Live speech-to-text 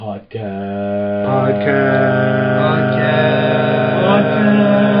Podcast.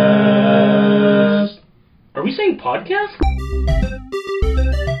 Are we saying podcast?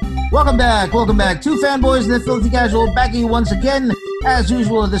 Welcome back. Two fanboys and the Filthy Casual back at you once again. As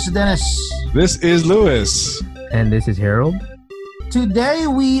usual, this is Dennis. This is Lewis. And this is Harold. Today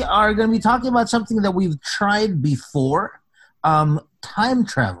we are going to be talking about something that we've tried before, time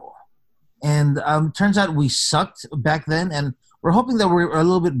travel. And turns out we sucked back then, and we're hoping that we're a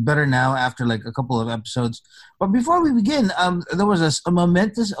little bit better now after like a couple of episodes. But before we begin, there was a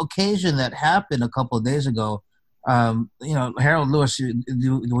momentous occasion that happened a couple of days ago. Harold, Lewis,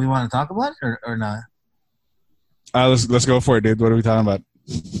 do we want to talk about it or not? Let's go for it, dude. What are we talking about?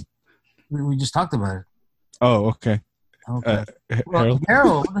 We just talked about it. Oh, okay.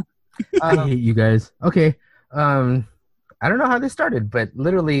 Harold. I hate you guys. Okay. I don't know how this started, but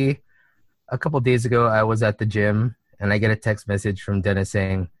literally a couple of days ago, I was at the gym and I get a text message from Dennis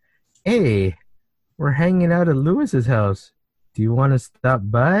saying, "Hey, we're hanging out at Lewis's house. Do you want to stop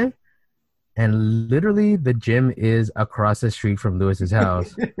by?" And literally the gym is across the street from Lewis's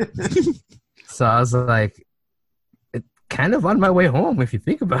house. So I was like, it's kind of on my way home if you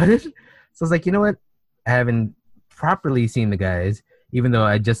think about it. So I was like, you know what? I haven't properly seen the guys, even though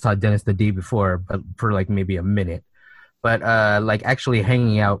I just saw Dennis the day before, but for like maybe a minute. But like actually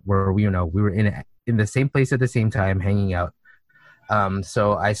hanging out where we were in the same place at the same time, hanging out.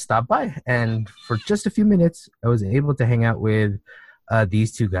 So I stopped by, and for just a few minutes, I was able to hang out with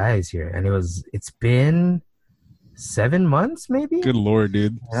these two guys here, and it's been 7 months, maybe. Good Lord,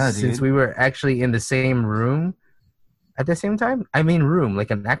 dude. Yeah, dude. Since we were actually in the same room at the same time. I mean, room,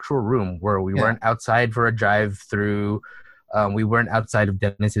 like an actual room where we weren't outside for a drive-through. We weren't outside of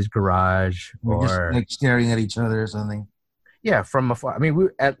Dennis's garage, We're just like staring at each other or something. Yeah, from afar. I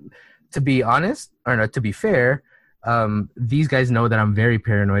mean, to be honest, or no, to be fair, these guys know that I'm very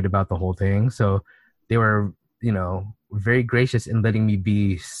paranoid about the whole thing. So they were, very gracious in letting me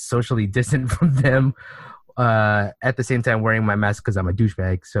be socially distant from them at the same time wearing my mask because I'm a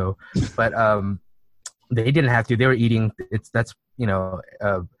douchebag. So, but they didn't have to. They were eating.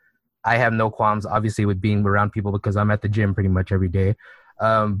 I have no qualms, obviously, with being around people because I'm at the gym pretty much every day.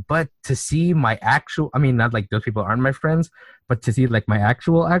 But to see my not like those people aren't my friends, but to see like my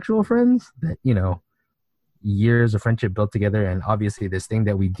actual friends that, years of friendship built together. And obviously this thing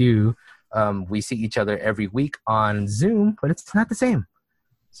that we do, we see each other every week on Zoom, but it's not the same.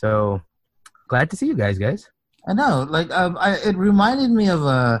 So glad to see you guys. I know. Like, it reminded me of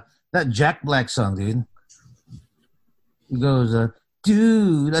that Jack Black song, dude. He goes,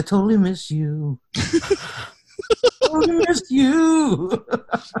 "Dude, I totally miss you. Totally miss you."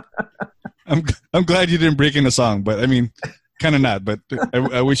 I'm glad you didn't break into song, but I mean, kind of not. But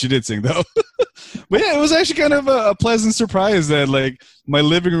I wish you did sing though. But yeah, it was actually kind of a pleasant surprise that like my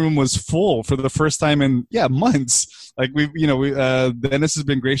living room was full for the first time in months. Like Dennis has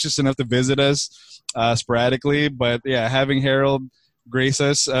been gracious enough to visit us sporadically, but yeah, having Harold grace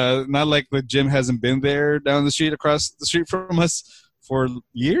us, not like the gym hasn't been there down the street across the street from us for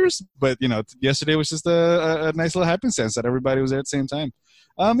years, but yesterday was just a nice little happenstance that everybody was there at the same time.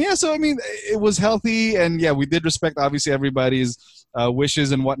 So I mean, it was healthy, and yeah, we did respect obviously everybody's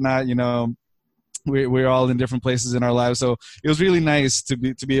wishes and whatnot. We're all in different places in our lives, so it was really nice to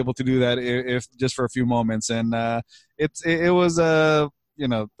be able to do that, if just for a few moments, and it was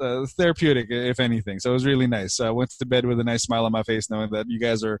therapeutic, if anything. So it was really nice. I went to bed with a nice smile on my face, knowing that you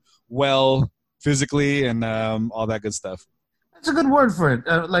guys are well physically and all that good stuff. That's a good word for it,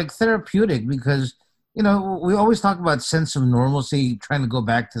 like therapeutic, because we always talk about sense of normalcy, trying to go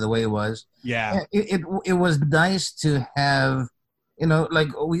back to the way it was. Yeah. It was nice to have, like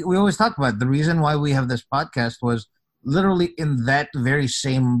we always talk about, the reason why we have this podcast was literally in that very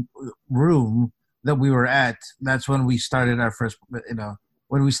same room that we were at. That's when we started our first,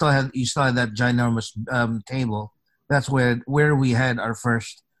 when you still had that ginormous table. That's where we had our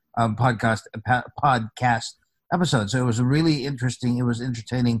first podcast episode. So it was really interesting. It was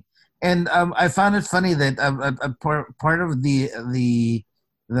entertaining. And I found it funny that part of the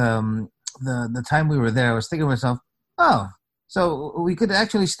time we were there, I was thinking to myself, oh, so we could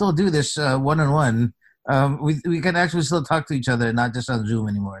actually still do this one-on-one. We can actually still talk to each other, not just on Zoom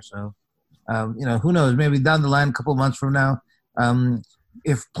anymore. So, who knows? Maybe down the line, a couple months from now,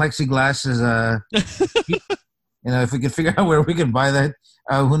 if plexiglass is, if we can figure out where we can buy that,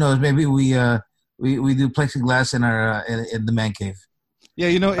 who knows? Maybe we do plexiglass in our in the man cave. Yeah,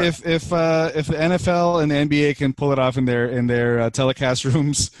 if the NFL and the NBA can pull it off in their telecast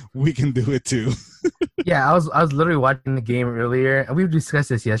rooms, we can do it too. Yeah, I was literally watching the game earlier, and we discussed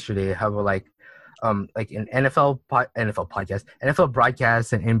this yesterday. How like like in NFL podcast, NFL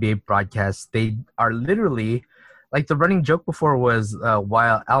broadcasts and NBA broadcasts, they are literally like the running joke before was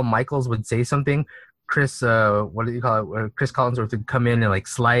while Al Michaels would say something, Chris what do you call it? Chris Collinsworth would come in and like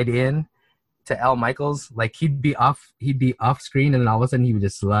slide in to Al Michaels, like he'd be off screen, and all of a sudden he would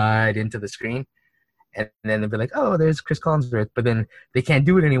just slide into the screen. And then they'd be like, "Oh, there's Chris Collinsworth," but then they can't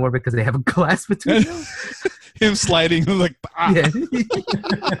do it anymore because they have a glass between them. Him sliding like. Yeah.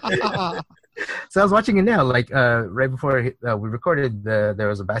 So I was watching it now, like right before we recorded. There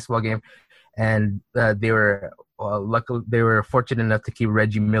was a basketball game, and they were luckily they were fortunate enough to keep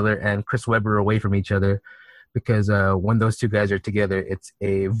Reggie Miller and Chris Webber away from each other, because when those two guys are together, it's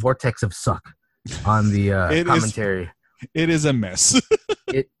a vortex of suck on the commentary. It is a mess.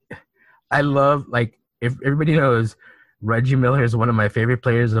 I love, like, if everybody knows, Reggie Miller is one of my favorite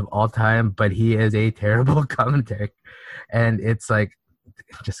players of all time, but he is a terrible commentator, and it's like,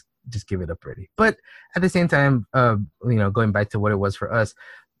 just give it up already. But at the same time, going back to what it was for us,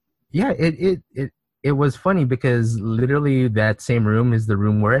 yeah, it was funny because literally that same room is the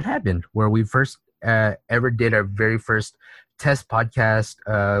room where it happened, where we first ever did our very first test podcast.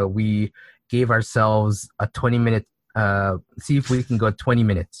 We gave ourselves a 20-minute, see if we can go 20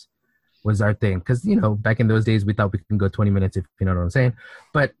 minutes. Was our thing, because back in those days we thought we can go 20 minutes, if you know what I'm saying.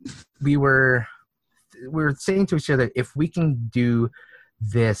 But we were saying to each other, if we can do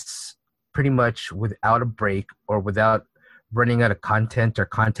this pretty much without a break or without running out of content or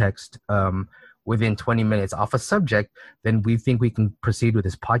context within 20 minutes off a subject, then we think we can proceed with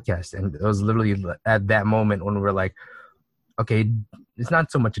this podcast. And it was literally at that moment when we were like, okay, it's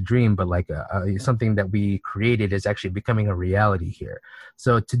not so much a dream, but like something that we created is actually becoming a reality here.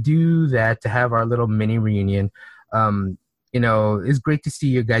 So to do that, to have our little mini reunion, it's great to see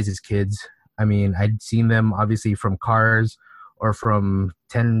you guys as kids. I mean, I'd seen them obviously from cars or from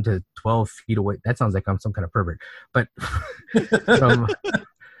 10 to 12 feet away. That sounds like I'm some kind of pervert, but from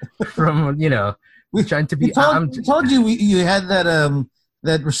trying to be. I told you you had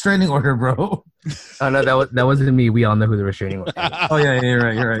that restraining order, bro. Oh no, that wasn't me. We all know who the restraining order is. Oh yeah, you're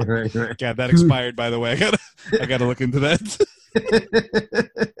right. Yeah, that expired, by the way. I gotta look into that.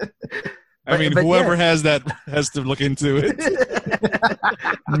 Whoever has that has to look into it.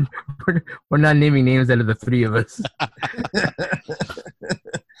 We're not naming names out of the three of us.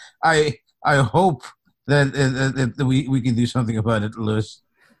 I hope that we can do something about it, Louis.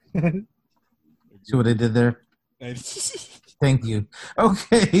 See what I did there? Thank you.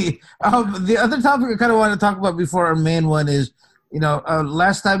 Okay. The other topic I kind of want to talk about before our main one is,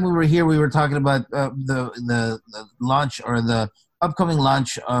 last time we were here, we were talking about the launch or the upcoming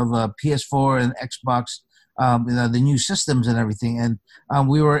launch of PS4 and Xbox, the new systems and everything. And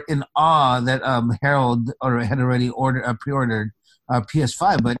we were in awe that Harold had already pre-ordered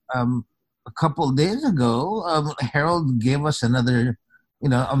PS5. But a couple of days ago, Harold gave us another,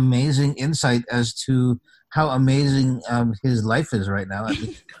 amazing insight as to how amazing his life is right now.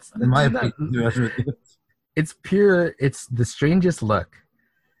 In my opinion, it's the strangest luck,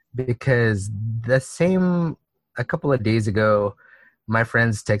 because a couple of days ago, my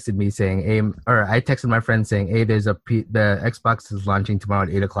friends texted me saying, I texted my friend saying, hey, the Xbox is launching tomorrow at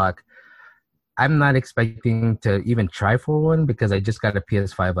 8:00. I'm not expecting to even try for one because I just got a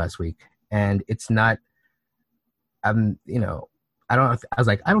PS5 last week, and it's not. I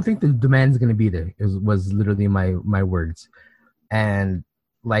don't think the demand is going to be there. It was literally my words. And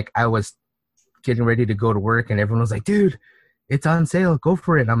like, I was getting ready to go to work and everyone was like, dude, it's on sale. Go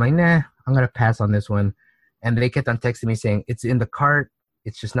for it. I'm like, nah, I'm going to pass on this one. And they kept on texting me saying, it's in the cart.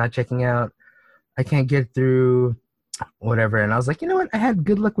 It's just not checking out. I can't get through, whatever. And I was like, you know what? I had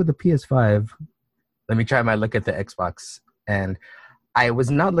good luck with the PS5. Let me try my luck at the Xbox. And I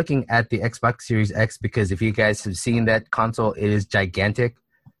was not looking at the Xbox Series X because if you guys have seen that console, it is gigantic.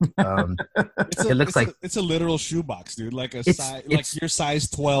 It looks like it's a literal shoebox, dude. Like your size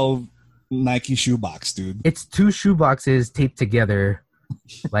 12 Nike shoebox, dude. It's two shoeboxes taped together,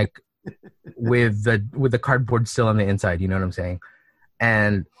 like with the cardboard still on the inside. You know what I'm saying?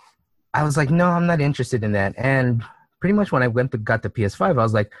 And I was like, no, I'm not interested in that. And pretty much when I got the PS5, I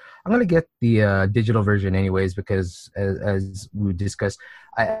was like, I'm going to get the digital version anyways, because as we discussed,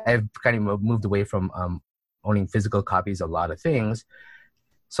 I've kind of moved away from owning physical copies of a lot of things.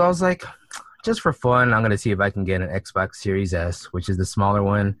 So I was like, just for fun, I'm going to see if I can get an Xbox Series S, which is the smaller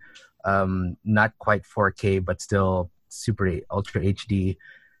one. Not quite 4K, but still super ultra HD.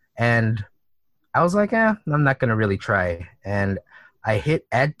 And I was like, I'm not going to really try. And I hit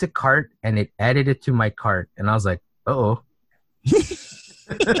add to cart, and it added it to my cart. And I was like, uh-oh.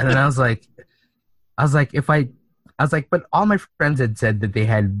 And then I was like, but all my friends had said that they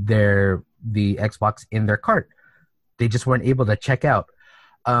had their the Xbox in their cart. They just weren't able to check out.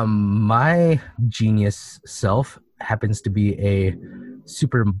 My genius self happens to be a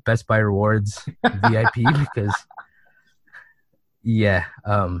super Best Buy Rewards VIP because, yeah,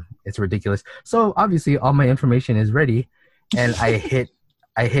 it's ridiculous. So obviously all my information is ready, and I hit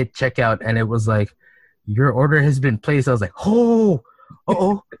checkout, and it was like, your order has been placed. I was like, oh,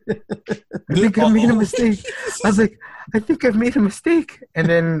 I think I made a mistake. I was like, I think I've made a mistake. And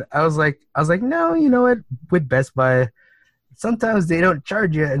then I was like, no, you know what? With Best Buy, sometimes they don't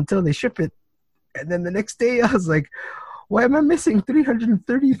charge you until they ship it. And then the next day, I was like, why am I missing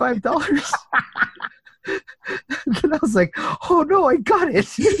 $335? And then I was like, oh no, I got it.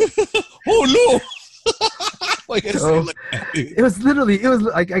 Oh no. So, it was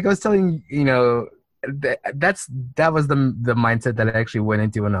like I was telling, you know, that was the mindset that I actually went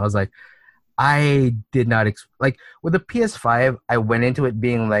into, and I was like, I did not like with the PS5, I went into it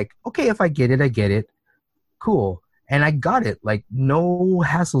being like, okay, if I get it, I get it, cool, and I got it, like no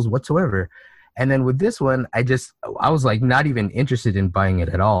hassles whatsoever. And then with this one, I was like not even interested in buying it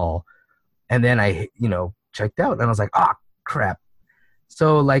at all, and then I, you know, checked out, and I was like, ah, crap.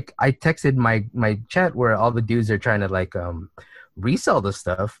 So like I texted my chat where all the dudes are trying to like resell the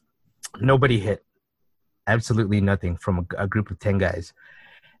stuff. Nobody hit. Absolutely nothing from a group of 10 guys.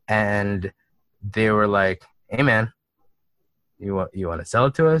 And they were like, hey man, you want to sell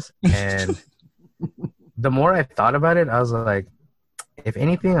it to us? And the more I thought about it, I was like, if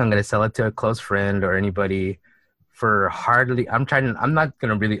anything, I'm going to sell it to a close friend or anybody for hardly, I'm not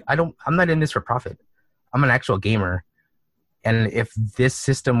in this for profit. I'm an actual gamer. And if this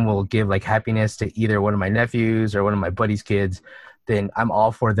system will give like happiness to either one of my nephews or one of my buddies' kids, then I'm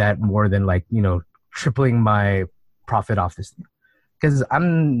all for that more than like, you know, tripling my profit off this thing. Because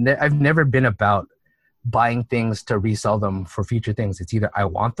I've never been about buying things to resell them for future things. It's either I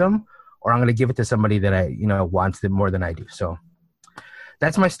want them or I'm going to give it to somebody that I, you know, wants them more than I do. So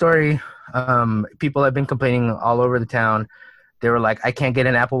that's my story. People have been complaining all over the town. They were like, I can't get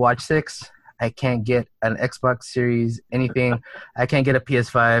an Apple Watch 6. I can't get an Xbox Series, anything. I can't get a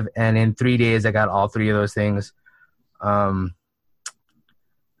PS5. And in 3 days, I got all three of those things. I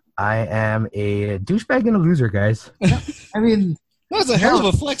am a douchebag and a loser, guys. I mean, that's a hell of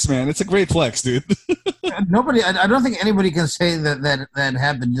a flex, man. It's a great flex, dude. I don't think anybody can say that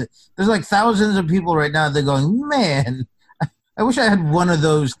happened. There's like thousands of people right now that are going, man, I wish I had one of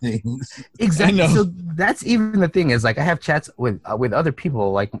those things. Exactly. So that's even the thing is like I have chats with other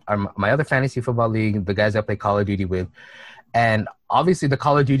people, like my other fantasy football league, the guys I play Call of Duty with. And obviously the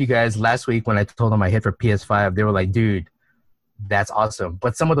Call of Duty guys last week when I told them I hit for PS5, they were like, dude, that's awesome.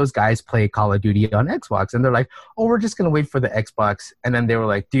 But some of those guys play Call of Duty on Xbox and they're like, oh, we're just going to wait for the Xbox. And then they were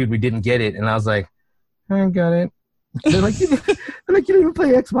like, dude, we didn't get it. And I was like, I got it. They're like, you didn't even play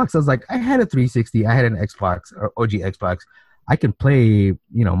Xbox. I was like, I had a 360. I had an Xbox or OG Xbox. I can play, you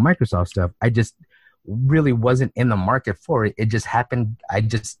know, Microsoft stuff. I just really wasn't in the market for it. It just happened. I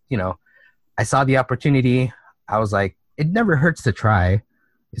just, you know, I saw the opportunity. I was like, it never hurts to try,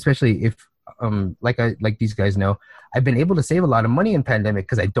 especially if, like these guys know, I've been able to save a lot of money in pandemic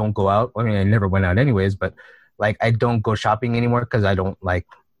because I don't go out. I mean, I never went out anyways, but like I don't go shopping anymore because I don't like,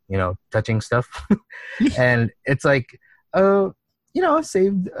 you know, touching stuff. And it's like, you know, I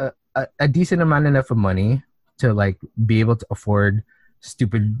saved a decent amount enough of money to like be able to afford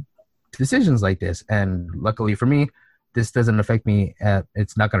stupid decisions like this. And luckily for me, this doesn't affect me.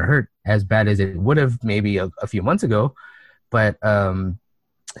 It's not going to hurt as bad as it would have maybe a few months ago. But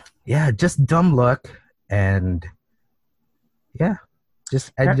yeah, just dumb luck. And yeah,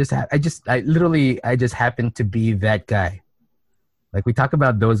 I just happened to be that guy. Like we talk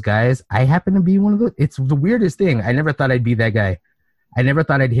about those guys. I happen to be one of those. It's the weirdest thing. I never thought I'd be that guy. I never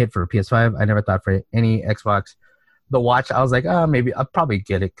thought I'd hit for a PS5. I never thought for any Xbox. The watch, I was like, oh, maybe I'll probably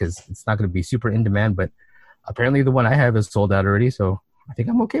get it because it's not going to be super in demand. But apparently the one I have is sold out already. So I think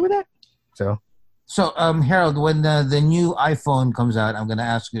I'm okay with that. So Harold, when the new iPhone comes out, I'm going to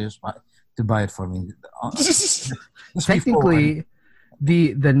ask you to buy it for me. Technically,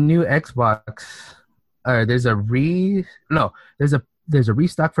 the new Xbox, there's a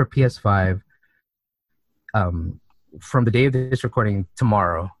restock for PS5 from the day of this recording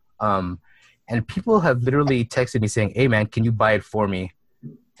tomorrow. And people have literally texted me saying, hey man, can you buy it for me?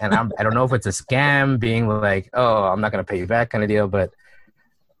 And I don't know if it's a scam being like, oh, I'm not going to pay you back kind of deal, but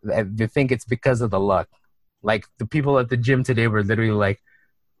they think it's because of the luck. Like the people at the gym today were literally like,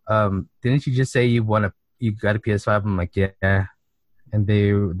 didn't you just say you got a PS5? I'm like, yeah. And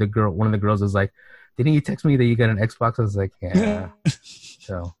one of the girls was like, didn't you text me that you got an Xbox? I was like, yeah.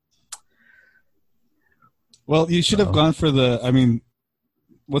 So. Well, you should have gone for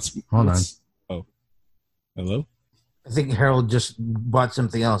Hold what's Oh, hello. I think Harold just bought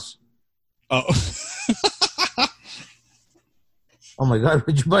something else. Oh, Oh my God,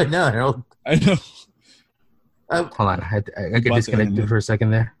 what'd you buy now, Harold? I know. Hold on. I got Bought disconnected the- for a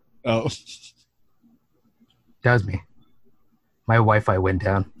second there. Oh, That was me. My Wi-Fi went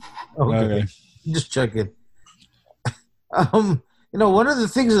down. okay. Just checking. One of the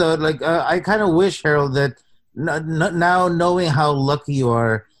things though, like I kind of wish, Harold, that now knowing how lucky you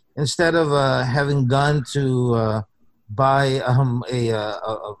are, instead of having gone to buy a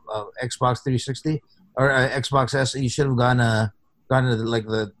Xbox 360 or a Xbox S, you should have gone to like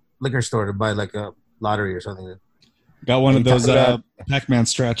the liquor store to buy like a lottery or something. Got one of Are you those talking about- Pac-Man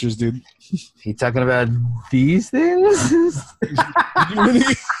stretchers, dude. You talking about these things? You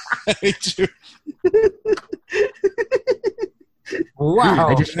really hate you. Wow.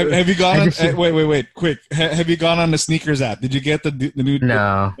 I just- Have you gone I on? just- Wait, quick. Have you gone on the sneakers app? Did you get the new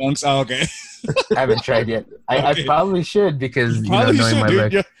No, Dunks? Oh, okay. I haven't tried yet. I Okay. probably should because Probably knowing should, my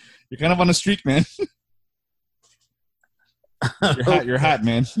dude. leg. You're kind of on a streak, man. You're hot,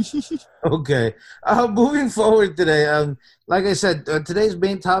 man. Okay. Moving forward today, like I said, today's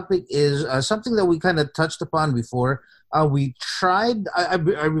main topic is something that we kind of touched upon before. We tried. I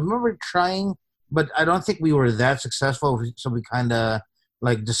remember trying, but I don't think we were that successful. So we kind of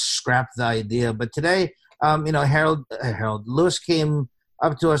like just scrapped the idea. But today, Harold Lewis came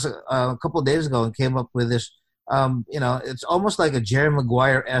up to us a couple of days ago and came up with this. It's almost like a Jerry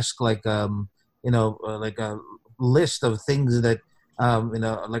Maguire-esque, like like a list of things that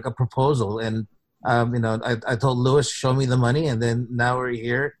like a proposal. And I told Lewis, show me the money, and then now we're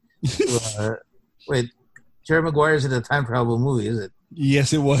here. Wait, Jerry Maguire is in a time travel movie, is it?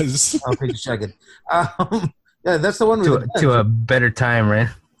 Yes, it was. Okay, just checking. Yeah, that's the one To a better time, right?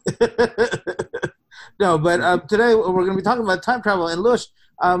 No, but today we're going to be talking about time travel. And Lewis,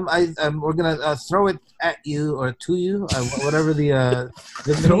 we're going to throw it at you or to you, whatever the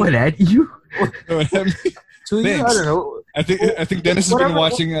Throw it at you. to you. I Thanks. don't know. I think Dennis has been Whatever-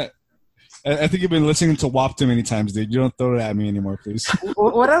 watching. I think you've been listening to WAP too many times, dude. You don't throw it at me anymore, please.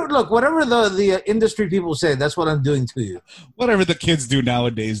 Whatever the industry people say, that's what I'm doing to you. Whatever the kids do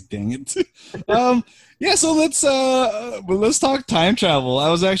nowadays, dang it. Yeah, so let's talk time travel. I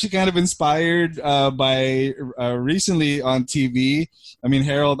was actually kind of inspired by recently on TV. I mean,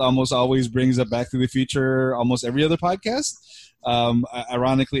 Harold almost always brings up Back to the Future almost every other podcast.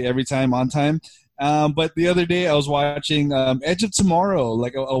 Ironically, every time on time. But the other day I was watching Edge of Tomorrow,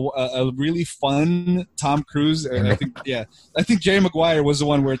 like a really fun Tom Cruise. I think Jerry Maguire was the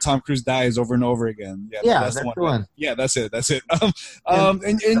one where Tom Cruise dies over and over again. Yeah, that's the one. Yeah, that's it. And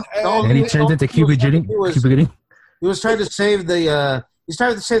And he turns into Cuba Gooding. Cuba Gooding. He was trying to save the. He's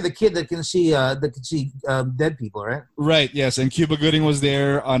trying to save the kid that can see dead people, right? Right. Yes, and Cuba Gooding was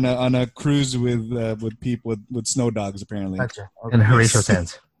there on a cruise with people with snow dogs apparently. Gotcha. Okay. And Horatio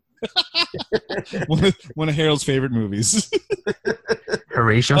Sands. one of Harold's favorite movies.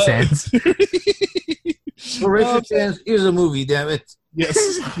 Horatio Sands. Horatio Sands is a movie, damn it. Yes,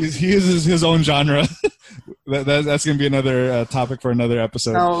 he is his own genre. That's going to be another topic for another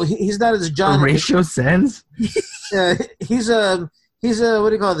episode. No, he's not as John. Horatio Sands. He's a what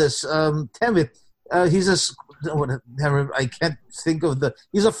do you call this? Damn it. He's I can't think of the.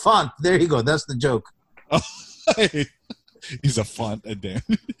 He's a font. There you go. That's the joke. He's a font. Damn.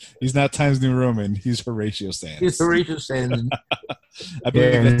 He's not Times New Roman. He's Horatio Sands. He's Horatio Sands. I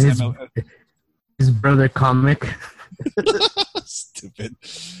believe Yeah, that's his brother comic. Stupid.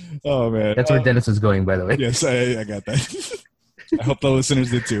 Oh man. That's where Dennis was going, by the way. Yes, I got that. I hope the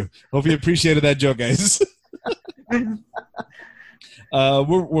listeners did too. Hope you appreciated that joke, guys.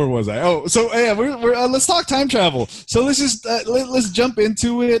 Where was I? Oh, so yeah, we're let's talk time travel. So let's just let's jump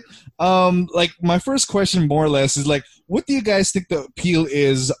into it. Like my first question, more or less, is like, what do you guys think the appeal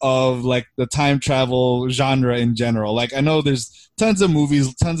is of like the time travel genre in general? Like, I know there's tons of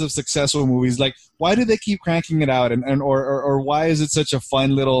movies, tons of successful movies. Like, why do they keep cranking it out, and or why is it such a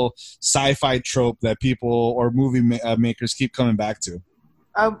fun little sci-fi trope that people or movie makers keep coming back to?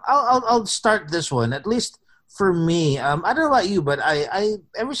 I'll start this one. At least for me, I don't know about you, but I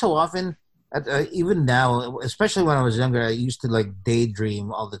every so often, even now, especially when I was younger, I used to like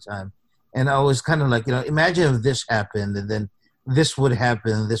daydream all the time, and I was kind of like, imagine if this happened, and then this would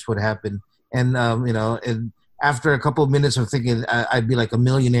happen, and and after a couple of minutes of thinking, I'd be like a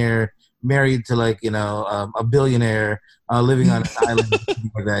millionaire married to like a billionaire living on an island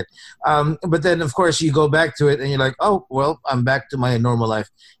like that. But then of course you go back to it and you're like, oh well, I'm back to my normal life.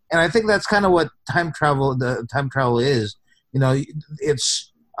 And I think that's kind of what time travel is.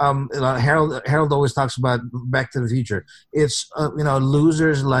 It's Harold always talks about Back to the Future. It's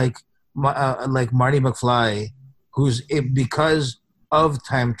losers like Marty McFly, who's because of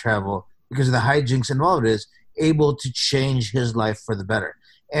time travel, because of the hijinks involved, is able to change his life for the better.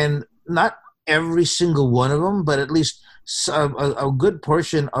 And not every single one of them, but at least a good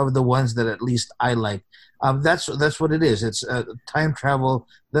portion of the ones that at least I like. That's what it is. It's time travel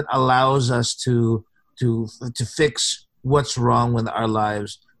that allows us to fix what's wrong with our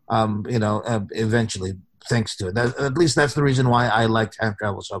lives. Eventually, thanks to it. At least that's the reason why I like time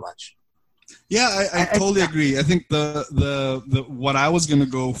travel so much. Yeah, I totally agree. I think the what I was gonna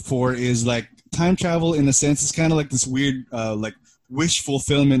go for is like time travel in a sense is kind of like this weird like wish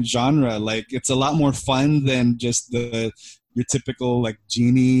fulfillment genre. Like it's a lot more fun than just your typical like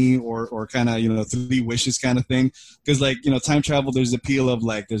genie or kind of 3 wishes kind of thing, because like time travel, there's appeal of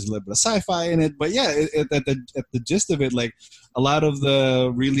like there's a little bit of sci-fi in it, but yeah, at the gist of it, like a lot of the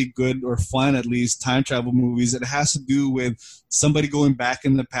really good or fun, at least, time travel movies, it has to do with somebody going back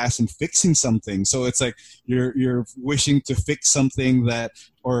in the past and fixing something. So it's like you're wishing to fix something that,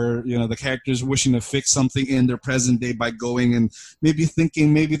 or the characters wishing to fix something in their present day by going and maybe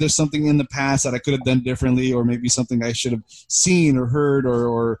thinking maybe there's something in the past that I could have done differently, or maybe something I should have seen or heard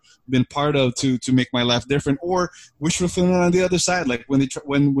or been part of to make my life different, or wish fulfillment on the other side. Like when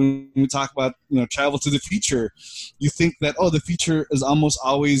we talk about travel to the future, you think that the future is almost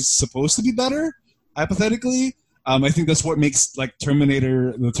always supposed to be better, hypothetically. I think that's what makes like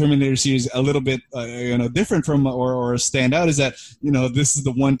the Terminator series a little bit different from or stand out, is that this is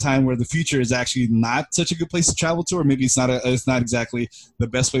the one time where the future is actually not such a good place to travel to, or maybe it's not exactly the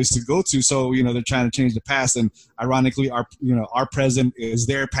best place to go to. So they're trying to change the past, and ironically our present is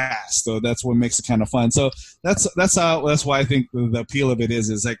their past. So that's what makes it kind of fun. So that's why I think the appeal of it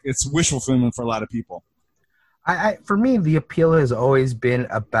is like it's wish fulfillment for a lot of people. For me, the appeal has always been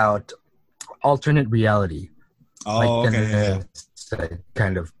about alternate reality. Oh, like okay.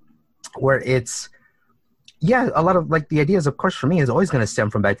 Kind of where it's, a lot of like the ideas, of course, for me is always going to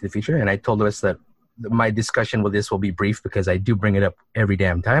stem from Back to the Future. And I told Louis that my discussion with this will be brief because I do bring it up every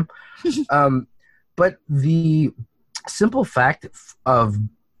damn time. But the simple fact of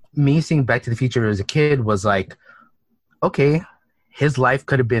me seeing Back to the Future as a kid was like, okay, his life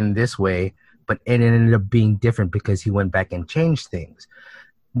could have been this way, but it ended up being different because he went back and changed things.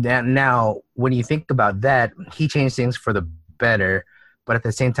 Now, when you think about that, he changed things for the better, but at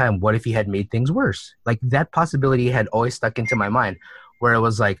the same time, what if he had made things worse? Like that possibility had always stuck into my mind, where it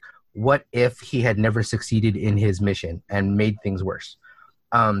was like, what if he had never succeeded in his mission and made things worse?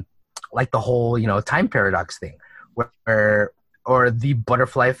 Like the whole, time paradox thing, or the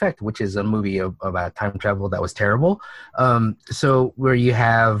Butterfly Effect, which is a movie about time travel that was terrible. So where you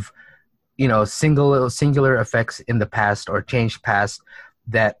have, singular effects in the past or changed past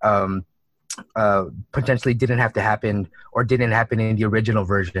that potentially didn't have to happen or didn't happen in the original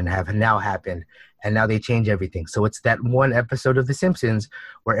version have now happened, and now they change everything. So it's that one episode of The Simpsons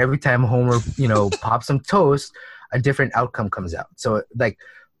where every time Homer, pops some toast, a different outcome comes out. So like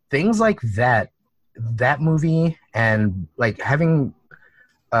things like that movie and like having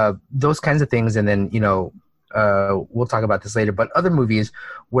those kinds of things, and then we'll talk about this later, but other movies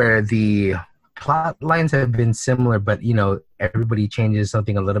where the plot lines have been similar, but everybody changes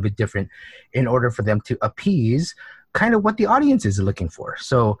something a little bit different in order for them to appease kind of what the audience is looking for.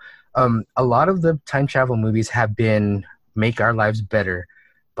 So a lot of the time travel movies have been make our lives better,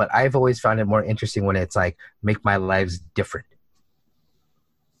 but I've always found it more interesting when it's like make my lives different.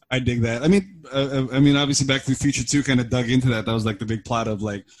 I dig that. I mean, obviously Back to the Future 2 kind of dug into that. That was like the big plot of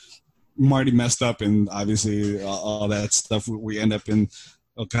like Marty messed up, and obviously all that stuff. We end up in,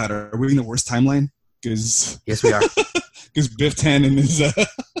 oh God, are we in the worst timeline? Because yes, we are. Because Biff Tannen is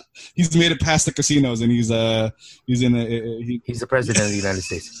he's made it past the casinos, and he's the president of the United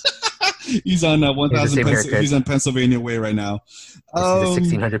States. He's on 1000. He's on Pennsylvania Way right now. This is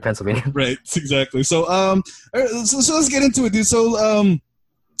 1600 Pennsylvania. Right, exactly. So so let's get into it, dude. So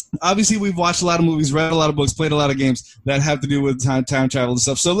obviously we've watched a lot of movies, read a lot of books, played a lot of games that have to do with time travel and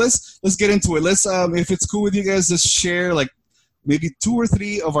stuff. So let's get into it. Let's if it's cool with you guys, just share like maybe 2 or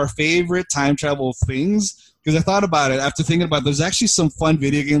 3 of our favorite time travel things. Because I thought about it after thinking about it, there's actually some fun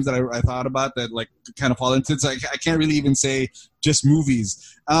video games that I thought about that like kind of fall into it. So I can't really even say just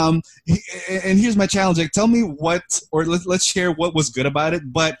movies. And here's my challenge. Like, tell me let's share what was good about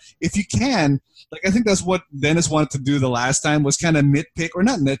it. But if you can, like, I think that's what Dennis wanted to do the last time, was kind of nitpick, or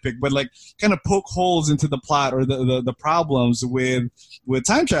not nitpick, but like kind of poke holes into the plot or the problems with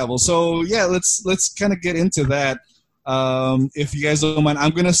time travel. So yeah, let's kind of get into that. If you guys don't mind,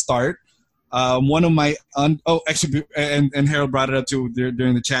 I'm going to start. one of my actually, and Harold brought it up too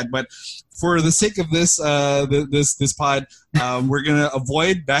during the chat, but for the sake of this this pod, we're gonna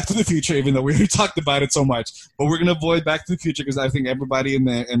avoid Back to the Future, even though we already talked about it so much. But we're gonna avoid Back to the Future because I think everybody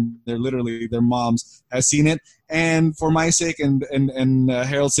and they're literally their moms has seen it. And for my sake and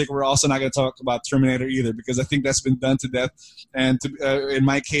Harold's sake, we're also not gonna talk about Terminator either because I think that's been done to death. And in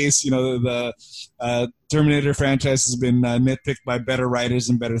my case, the Terminator franchise has been nitpicked by better writers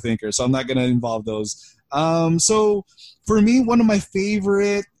and better thinkers, so I'm not gonna involve those. So for me, one of my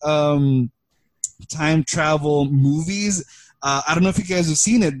favorite time travel movies, I don't know if you guys have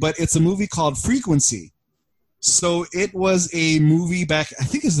seen it, but it's a movie called Frequency. So it was a movie back, I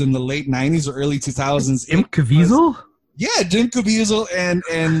think it was in the late 90s or early 2000s. Jim Caviezel? Yeah, Jim Caviezel and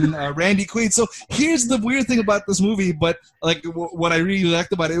Randy Quaid. So here's the weird thing about this movie, but like what I really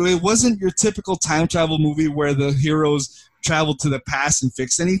liked about it, it wasn't your typical time travel movie where the heroes traveled to the past and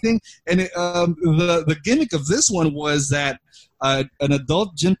fixed anything. And the gimmick of this one was that an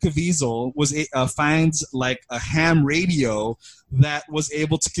adult Jim Caviezel finds like a ham radio that was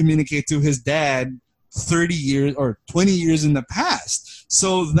able to communicate to his dad 30 years or 20 years in the past.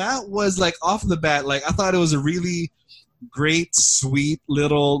 So that was like off the bat, like I thought it was a really great, sweet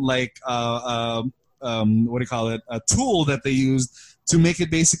little like what do you call it? A tool that they used to make it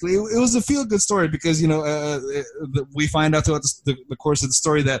basically. It was a feel-good story because we find out throughout the course of the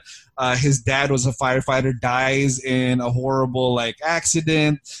story that his dad was a firefighter, dies in a horrible like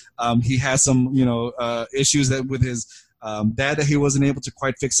accident. He has some issues that with his dad that he wasn't able to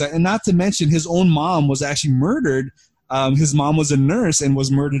quite fix that, and not to mention his own mom was actually murdered. His mom was a nurse and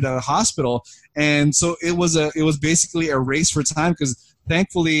was murdered at a hospital, and so it was basically a race for time because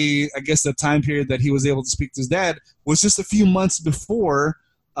thankfully, I guess the time period that he was able to speak to his dad was just a few months before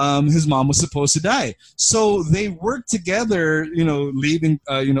his mom was supposed to die. So they worked together, leaving,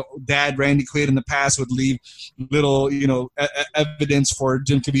 Dad Randy Quaid in the past would leave little, evidence for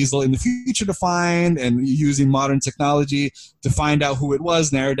Jim Caviezel in the future to find, and using modern technology to find out who it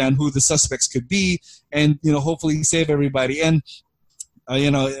was, narrow down who the suspects could be, and, hopefully save everybody. And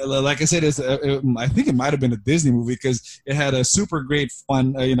like I said, I think it might have been a Disney movie because it had a super great,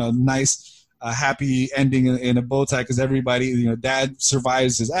 fun, nice, happy ending in a bow tie because everybody, dad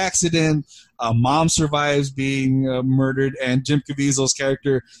survives his accident, mom survives being murdered, and Jim Caviezel's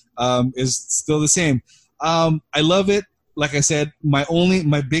character is still the same. I love it. Like I said, my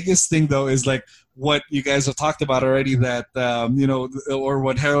biggest thing though is like what you guys have talked about already, that or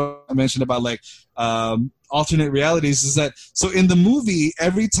what Harold mentioned about like alternate realities, is that so in the movie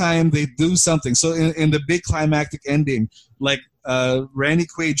every time they do something, so in the big climactic ending, like Randy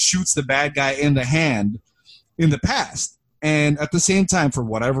Quaid shoots the bad guy in the hand in the past, and at the same time, for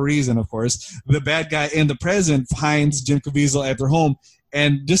whatever reason, of course, the bad guy in the present finds Jim Caviezel at their home,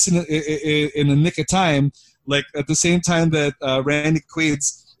 and just in a nick of time, like at the same time that Randy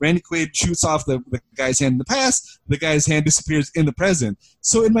Quaid shoots off the guy's hand in the past, the guy's hand disappears in the present.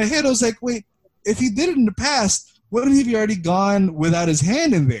 So in my head I was like, wait, if he did it in the past, wouldn't he be already gone without his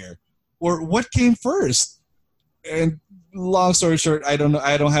hand in there? Or what came first? And long story short, I don't know.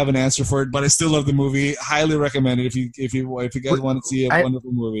 I don't have an answer for it, but I still love the movie. Highly recommend it if you guys want to see a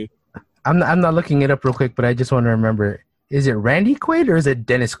wonderful movie. I'm not looking it up real quick, but I just want to remember. Is it Randy Quaid or is it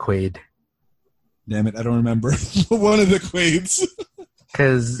Dennis Quaid? Damn it, I don't remember. One of the Quaids.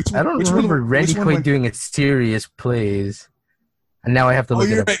 Because I don't remember Randy Quaid doing its serious plays. And now I have to look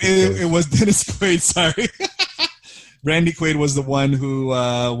it up. Right. It was Dennis Quaid, sorry. Randy Quaid was the one who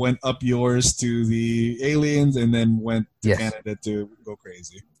went up yours to the aliens and then went to Canada to go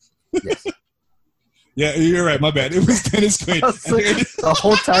crazy. Yes. Yeah, you're right. My bad. It was Dennis Quaid. The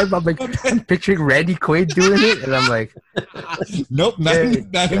whole time I'm picturing Randy Quaid doing it, and I'm like, nope, not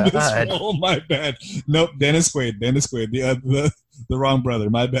in this role. My bad. Nope, Dennis Quaid. The wrong brother.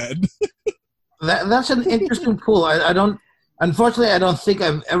 My bad. That's an interesting pool. Unfortunately, I don't think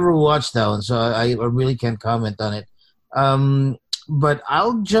I've ever watched that one, so I really can't comment on it. But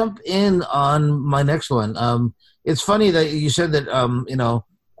I'll jump in on my next one. It's funny that you said that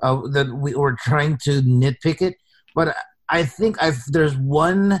that we were trying to nitpick it, but I think there's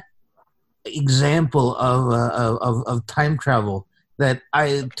one example of time travel that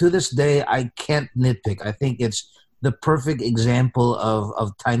to this day I can't nitpick. I think it's the perfect example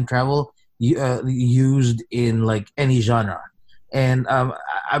of time travel used in like any genre. And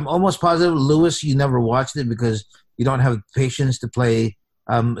I'm almost positive, Lewis, you never watched it because you don't have patience to play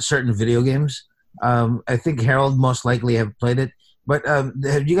certain video games. I think Harold most likely have played it. But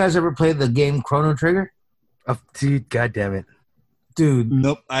have you guys ever played the game Chrono Trigger? Oh, dude, goddammit. Dude.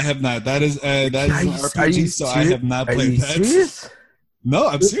 Nope, I have not. That is an RPG, so I have not played that. Serious? No,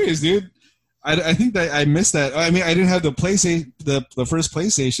 I'm serious, dude. I think that I missed that. I mean, I didn't have the PlayStation, the first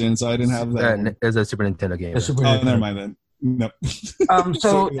PlayStation, so I didn't have that. It's a Super Nintendo game. Never mind then. No.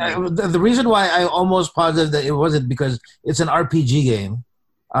 The reason why I almost positive that it wasn't because it's an RPG game,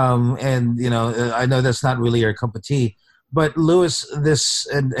 and I know that's not really your cup of tea. But Lewis, this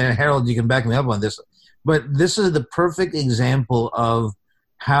and Harold, you can back me up on this. But this is the perfect example of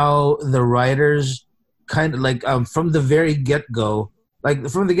how the writers kind of like from the very get-go. Like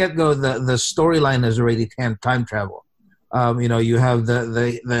from the get-go, the storyline is already time travel. You have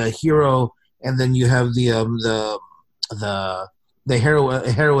the hero, and then you have the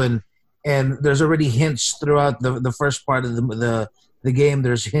heroine, and there's already hints throughout the first part of the game.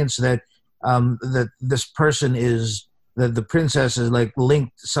 There's hints that that this person is that the princess is like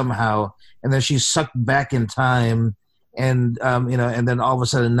linked somehow, and then she's sucked back in time. And and then all of a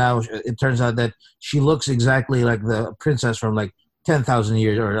sudden now it turns out that she looks exactly like the princess from like 10,000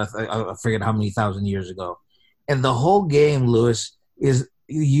 years, or I forget how many thousand years ago. And the whole game, Lewis, is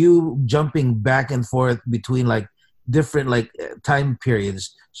you jumping back and forth between like different like time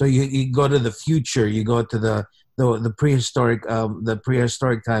periods. So you go to the future, you go to the prehistoric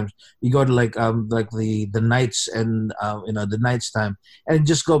times. You go to like the nights and the nights time, and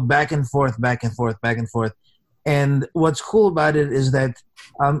just go back and forth. And what's cool about it is that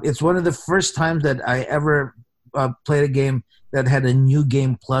it's one of the first times that I ever played a game that had a new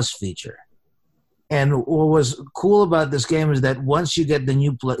game plus feature. And what was cool about this game is that once you get the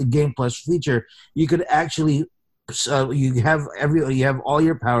new game plus feature, you could actually you have all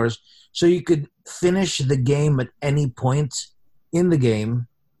your powers, so you could finish the game at any point in the game.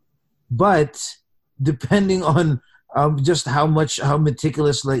 But depending on just how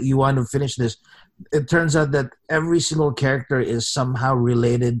meticulously you want to finish this, it turns out that every single character is somehow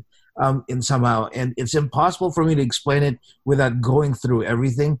related in somehow, and it's impossible for me to explain it without going through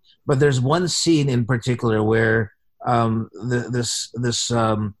everything. But there's one scene in particular where one of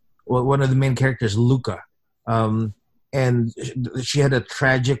the main characters, Luca, and she had a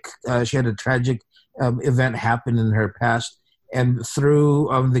tragic event happen in her past, and through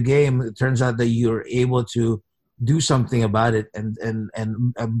the game, it turns out that you're able to do something about it and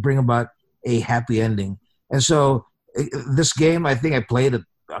bring about a happy ending. And so this game, I think I played it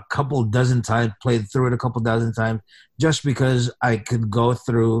a couple dozen times, just because I could go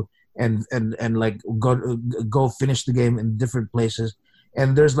through and like go finish the game in different places.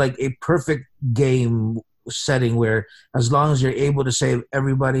 And there's like a perfect game setting where as long as you're able to save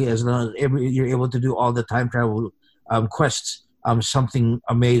everybody, as long as you're able to do all the time travel quests, something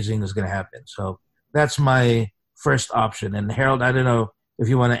amazing is going to happen. So that's my first option. And Harold, I don't know if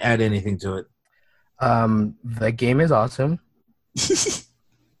you want to add anything to it. The game is awesome.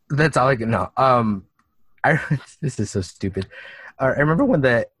 That's all I can know. This is so stupid. I remember when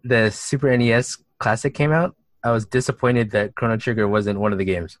the Super NES Classic came out, I was disappointed that Chrono Trigger wasn't one of the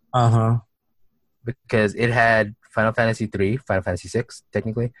games. Because it had Final Fantasy 3, Final Fantasy 6,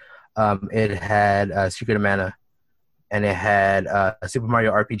 technically. It had Secret of Mana, and it had Super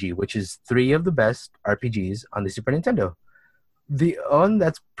Mario RPG, which is 3 of the best RPGs on the Super Nintendo. The one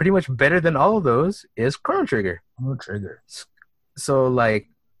that's pretty much better than all of those is Chrono Trigger. So, like,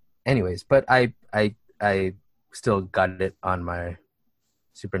 anyways, but I still got it on my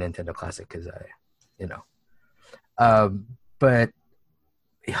Super Nintendo Classic because but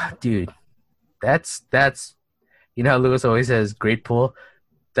yeah, dude, that's how Lewis always says great pull.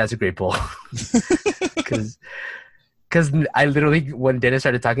 That's a great pull. Because I literally, when Dennis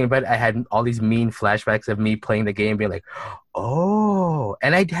started talking about it, I had all these mean flashbacks of me playing the game, being like, oh,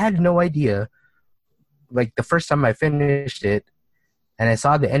 and I had no idea. Like the first time I finished it and I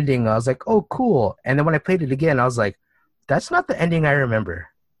saw the ending, I was like, oh, cool. And then when I played it again, I was like, that's not the ending I remember.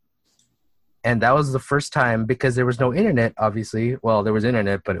 And that was the first time, because there was no internet, obviously. Well, there was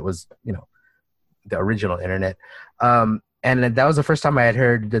internet, but it was, the original internet. And that was the first time I had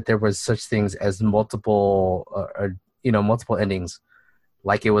heard that there was such things as multiple endings.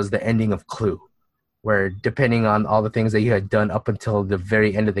 Like it was the ending of Clue, where depending on all the things that you had done up until the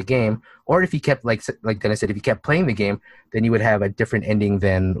very end of the game, or if you kept, like Dennis said, if you kept playing the game, then you would have a different ending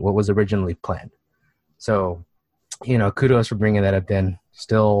than what was originally planned. So, kudos for bringing that up, then.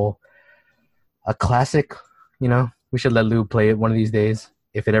 Still a classic. We should let Lou play it one of these days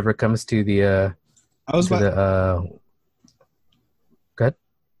if it ever comes to the good.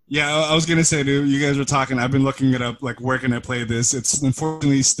 Yeah, I was gonna say, dude, you guys were talking. I've been looking it up. Like, where can I play this? It's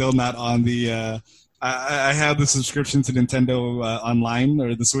unfortunately still not on the. I have the subscription to Nintendo Online,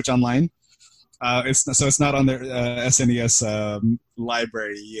 or the Switch Online. It's not on their SNES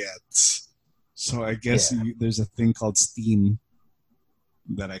library yet. So I guess there's a thing called Steam.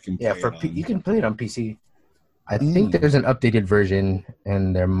 that I can play. Yeah, you can play it on PC. I think there's an updated version,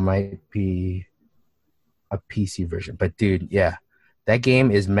 and there might be a PC version. But dude, yeah, that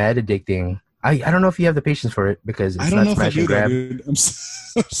game is mad addicting. I don't know if you have the patience for it because it's not smash and grab. Dude. I'm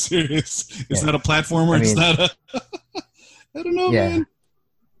serious. It's not a platformer. It's not a. I don't know, man.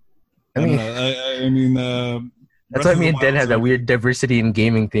 I mean, that's why me and Dan have that weird diversity in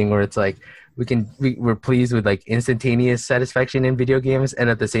gaming thing where it's like we're pleased with like instantaneous satisfaction in video games, and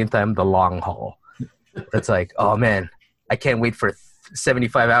at the same time the long haul. It's like, oh man, I can't wait for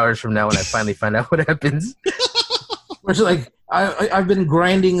 75 hours from now when I finally find out what happens. It's like I've been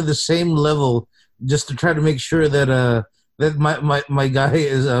grinding the same level just to try to make sure that that my guy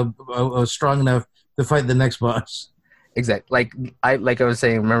is strong enough to fight the next boss. Exactly. Like I was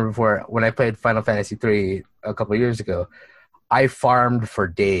saying, remember before when I played Final Fantasy 3 a couple of years ago, I farmed for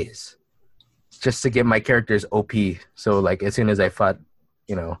days just to get my characters OP. So like as soon as I fought,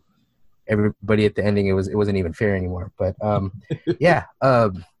 everybody at the ending, it wasn't even fair anymore. But yeah,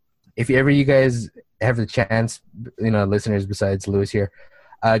 if you guys have the chance, listeners besides Lewis here,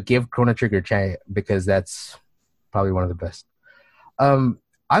 give Chrono Trigger a try because that's probably one of the best.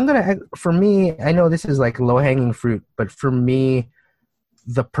 For me, I know this is like low-hanging fruit, but for me,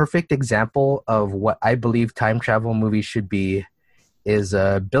 the perfect example of what I believe time travel movies should be is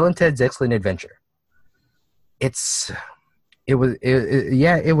Bill and Ted's Excellent Adventure. It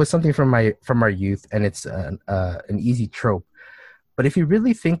was something from our youth, and it's an easy trope. But if you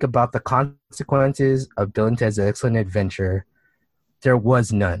really think about the consequences of Bill and Ted's Excellent Adventure, there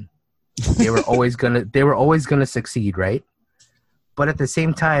was none. They were always gonna succeed, right? But at the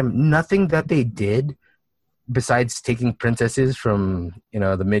same time, nothing that they did, besides taking princesses from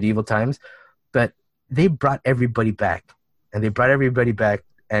the medieval times, but they brought everybody back, and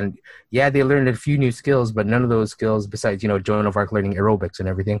yeah, they learned a few new skills, but none of those skills, besides Joan of Arc learning aerobics and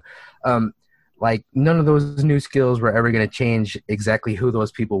everything, like none of those new skills were ever going to change exactly who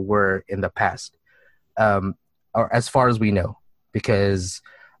those people were in the past, or as far as we know, because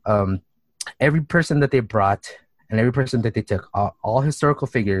every person that they brought and every person that they took, all historical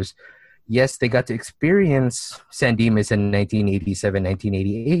figures, yes, they got to experience San Dimas in 1987,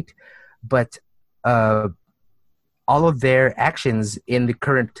 1988, but all of their actions in the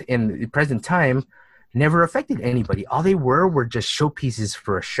present time never affected anybody. All they were just showpieces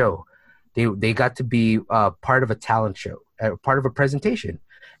for a show. They got to be part of a talent show, part of a presentation,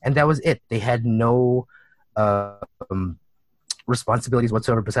 and that was it. They had no responsibilities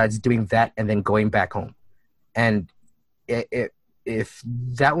whatsoever besides doing that and then going back home. And if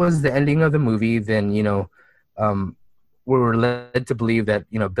that was the ending of the movie, then we were led to believe that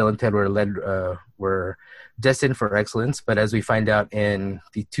Bill and Ted were destined for excellence. But as we find out in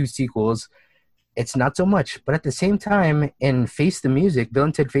the two sequels, it's not so much. But at the same time, in Face the Music, Bill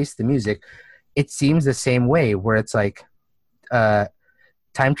and Ted Face the Music, it seems the same way, where it's like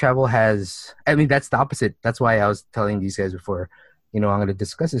time travel has. I mean, that's the opposite. That's why I was telling these guys before. I'm going to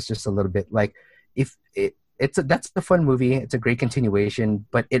discuss this just a little bit. Like, that's a fun movie. It's a great continuation,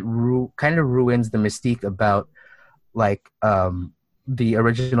 but it kind of ruins the mystique about like the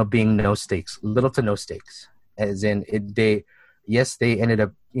original being no stakes, little to no stakes. As in, they ended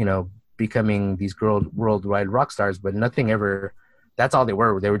up becoming these worldwide rock stars, but nothing ever. That's all they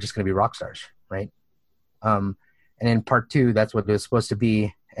were. They were just going to be rock stars, right? And in part 2, that's what it was supposed to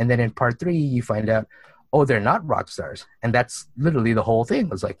be. And then in part 3, you find out, oh, they're not rock stars, and that's literally the whole thing.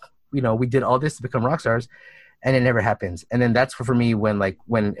 It was like, we did all this to become rock stars, and it never happens. And then that's for me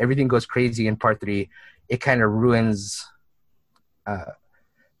when everything goes crazy in part 3, it kind of ruins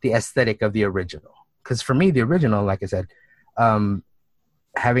the aesthetic of the original. Because for me, the original, like I said,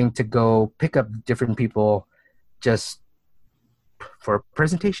 having to go pick up different people just for a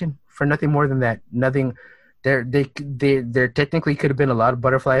presentation, for nothing more than that. Nothing. There technically could have been a lot of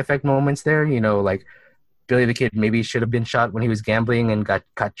butterfly effect moments there. Like Billy the Kid maybe should have been shot when he was gambling and got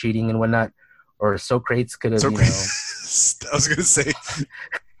caught cheating and whatnot. Or Socrates could have. I was gonna say.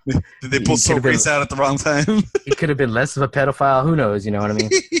 Did they pull Socrates out at the wrong time? He could have been less of a pedophile. Who knows? You know what I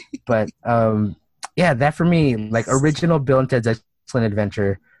mean? But yeah, that for me, like original Bill and Ted's Excellent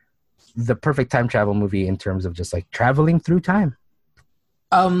Adventure, the perfect time travel movie in terms of just like traveling through time.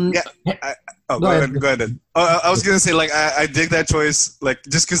 Go ahead. I was gonna say, like, I dig that choice, like,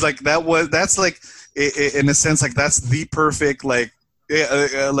 just because, like, that's like, in a sense, like, that's the perfect, like,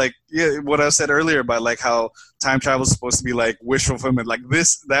 what I said earlier about like how time travel is supposed to be like wish fulfillment. Like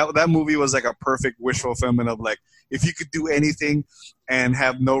that movie was like a perfect wish fulfillment of like, if you could do anything and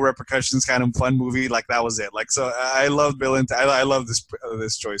have no repercussions, kind of fun movie. Like that was it. Like, so I love Bill and I love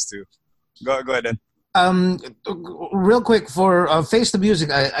this choice too. Go ahead, Dan. Um, real quick for Face the Music,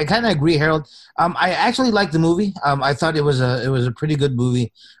 I kind of agree, Harold. I actually liked the movie. I thought it was a pretty good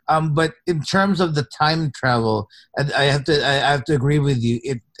movie. But in terms of the time travel, I have to agree with you.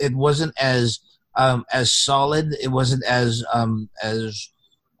 It wasn't as solid. It wasn't as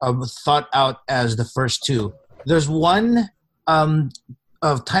thought out as the first two. There's one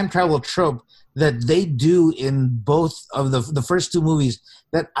of time travel trope that they do in both of the first two movies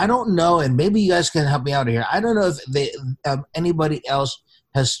that I don't know, and maybe you guys can help me out here. I don't know if anybody else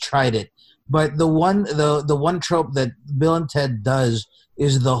has tried it, but the one trope that Bill and Ted does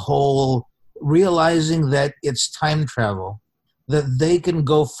is the whole realizing that it's time travel, that they can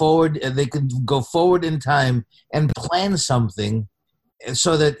go forward in time and plan something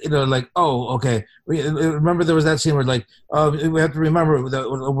so that like, oh, okay, remember there was that scene where like, we have to remember that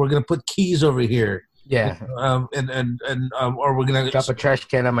we're gonna put keys over here, Yeah. or we're gonna Drop a trash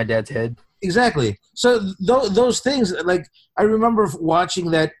can on my dad's head. exactly. So those things, like, I remember watching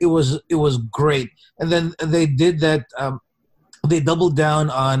that, it was great, and then they did that. They doubled down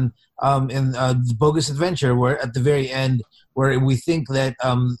on in Bogus Adventure, where at the very end, where we think that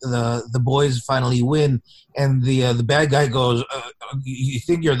the boys finally win, and the bad guy goes, "You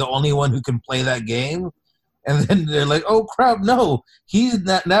think you're the only one who can play that game?" And then they're like, "Oh crap, no, he's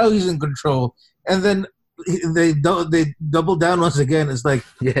not. Now he's in control." And then they double down once again. It's like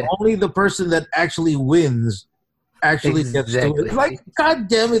Yeah. only the person that actually wins actually gets to Exactly. win. Like, God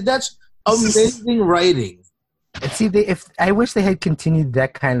damn it, that's amazing writing. And see, if I wish they had continued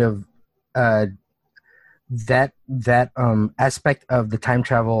that kind of that aspect of the time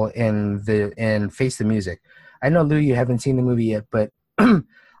travel in Face the Music. I know, Lou, you haven't seen the movie yet, but a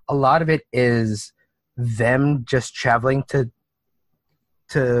lot of it is them just traveling to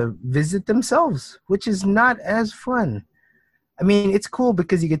visit themselves, which is not as fun. I mean, it's cool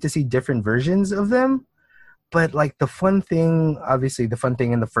because you get to see different versions of them, but like the fun thing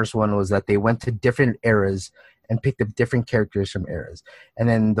in the first one was that they went to different eras and picked up different characters from eras. And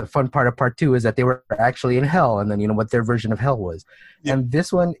then the fun part of part two is that they were actually in hell, and then what their version of hell was. Yeah. And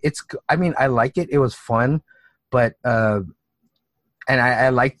this one, I like it. It was fun, but and I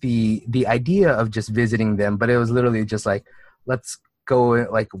like the idea of just visiting them, but it was literally just like, let's go,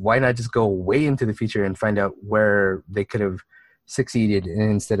 like, why not just go way into the future and find out where they could have succeeded,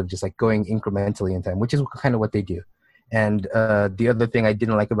 instead of just like going incrementally in time, which is kind of what they do. And the other thing I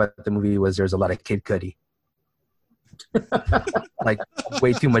didn't like about the movie was there's a lot of Kid Cudi. Like,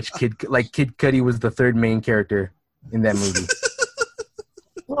 way too much Kid Cudi was the third main character in that movie.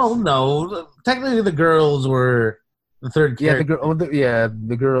 Well, no, technically the girls were the third Yeah, character.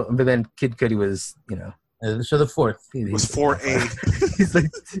 the girl, but then Kid Cudi was, So the fourth. It was 4A. he's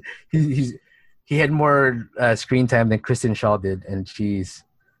like he had more screen time than Kristen Shaw did, and she's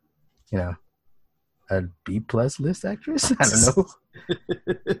a B+ list actress. I don't know.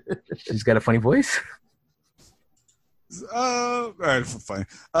 She's got a funny voice. All right, fine.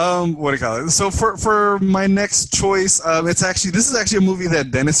 What do you call it? So for my next choice, this is actually a movie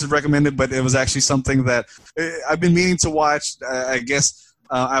that Dennis has recommended, but it was actually something that I've been meaning to watch. I guess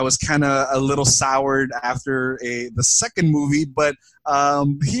I was kind of a little soured after the second movie, but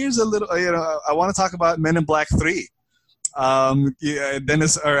here's a little. I want to talk about Men in Black 3.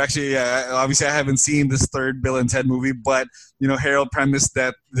 Dennis, or actually, obviously, I haven't seen this third Bill and Ted movie, but Harold premised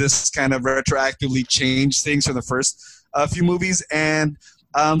that this kind of retroactively changed things for the first few movies, and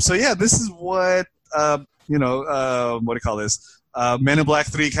this is what what do you call this? Men in Black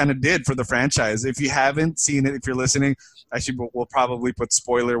 3 kind of did for the franchise. If you haven't seen it, if you're listening, actually, we'll probably put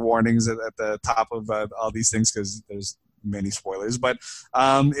spoiler warnings at the top of all these things because there's many spoilers. But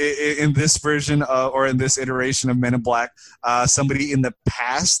in this version or in this iteration of Men in Black, somebody in the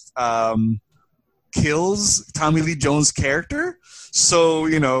past kills Tommy Lee Jones' character. So,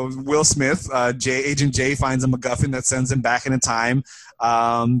 Will Smith, Agent J, finds a MacGuffin that sends him back in time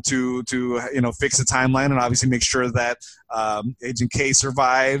to fix the timeline and obviously make sure that Agent K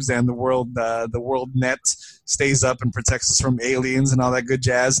survives and the world net stays up and protects us from aliens and all that good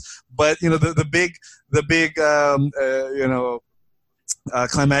jazz. But the big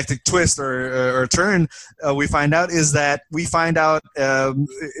climactic twist or turn we find out is that in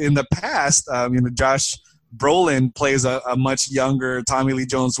the past, Josh Brolin plays a much younger Tommy Lee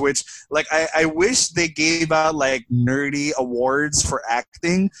Jones, which, like, I wish they gave out like nerdy awards for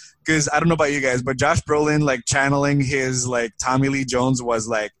acting, because I don't know about you guys, but Josh Brolin, like, channeling his like Tommy Lee Jones was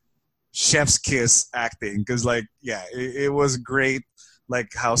like chef's kiss acting, because it was great, like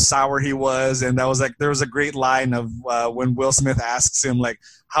how sour he was. And that was like, there was a great line of when Will Smith asks him like,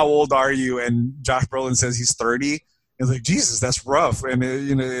 how old are you, and Josh Brolin says he's 30. It's like, Jesus, that's rough, and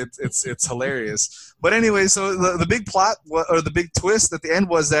it's hilarious. But anyway, so the big plot or the big twist at the end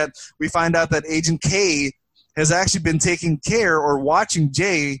was that we find out that Agent K has actually been taking care or watching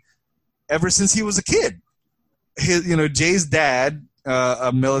Jay ever since he was a kid. Jay's dad,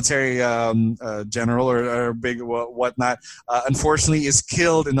 a military general or big whatnot, unfortunately is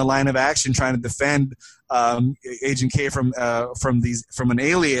killed in the line of action trying to defend Agent K from an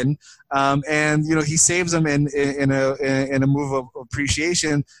alien, and he saves him in a move of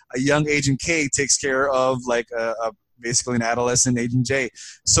appreciation. A young Agent K takes care of basically an adolescent Agent J.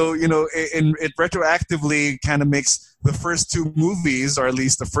 So it retroactively kind of makes the first two movies, or at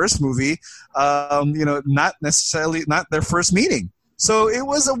least the first movie, not their first meeting. So it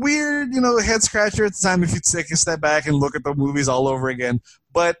was a weird, head scratcher at the time if you take a step back and look at the movies all over again.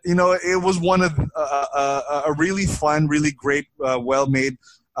 But, it was one of a really fun, really great, well-made,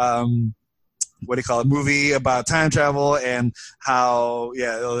 movie about time travel and how,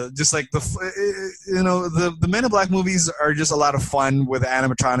 just like the Men in Black movies are just a lot of fun with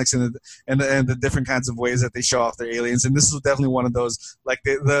animatronics and the different kinds of ways that they show off their aliens. And this was definitely one of those, like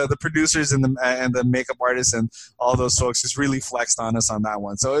the producers and the makeup artists and all those folks just really flexed on us on that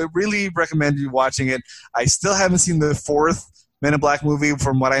one. So I really recommend you watching it. I still haven't seen the fourth Men in Black movie.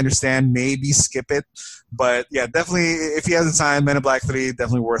 From what I understand, maybe skip it. But yeah, definitely, if you have the time, Men in Black 3,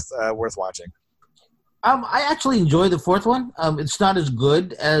 definitely worth watching. I actually enjoyed the fourth one. It's not as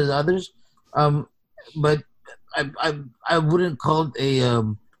good as others, but I wouldn't call it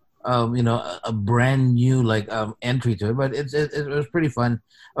a brand new entry to it. But it was pretty fun.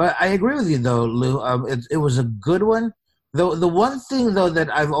 I agree with you though, Lou. It was a good one. Though the one thing though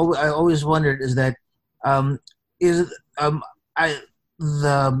that I always wondered is that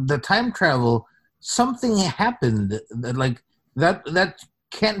the time travel, something happened that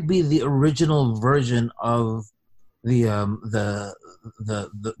can't be the original version of the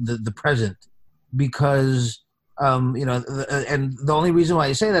present, because and the only reason why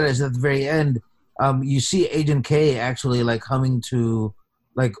I say that is at the very end you see Agent K actually humming to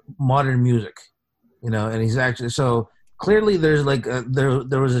modern music, and he's actually, so clearly there's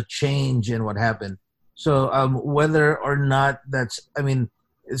there was a change in what happened. So whether or not that's,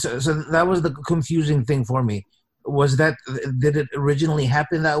 so that was the confusing thing for me. Did it originally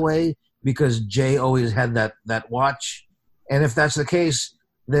happen that way because Jay always had that watch? And if that's the case,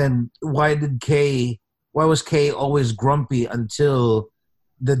 then why was Kay always grumpy until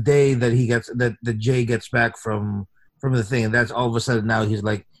the day that Jay gets back from the thing, and that's all of a sudden now he's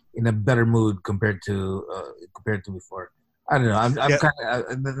in a better mood compared to before. I don't know.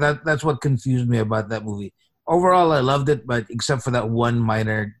 That's what confused me about that movie. Overall, I loved it, but except for that one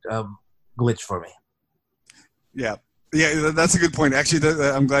minor glitch for me. Yeah, that's a good point. Actually,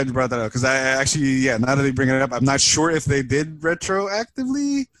 I'm glad you brought that up, because I actually, now that they bring it up, I'm not sure if they did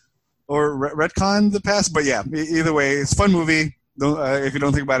retroactively or retcon the past, but yeah, either way, it's a fun movie. If you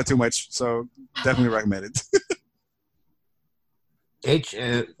don't think about it too much, so definitely recommend it. H,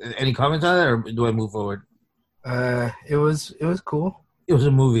 any comments on that, or do I move forward? It was cool. It was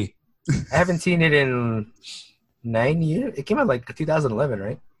a movie. I haven't seen it in 9 years. It came out 2011,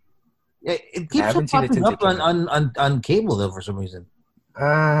 right? It keeps popping up on cable though for some reason.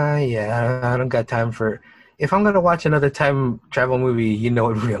 I don't got time for. If I'm gonna watch another time travel movie, you know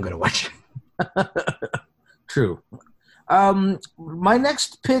what movie I'm gonna watch. True. My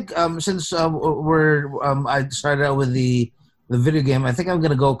next pick, since I started out with the video game, I think I'm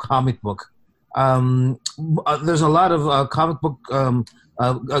gonna go comic book. There's a lot of comic book,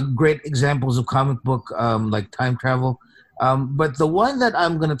 great examples of comic book time travel. But the one that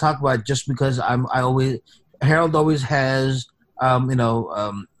I'm going to talk about, just because Harold always has,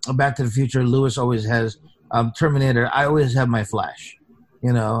 Back to the Future. Lewis always has Terminator. I always have my Flash,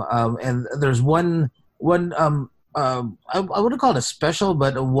 and there's one I wouldn't call it a special,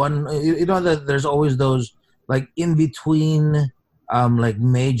 but one, that there's always those in between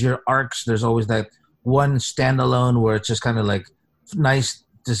major arcs. There's always that one standalone where it's just kind of nice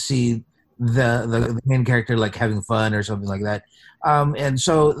to see the main character having fun or something like that. And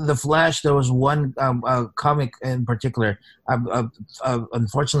so the Flash, there was one comic in particular.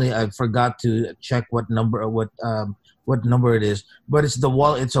 Unfortunately, I forgot to check what number it is, but it's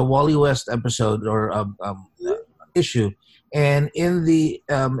a Wally West episode or issue, and in the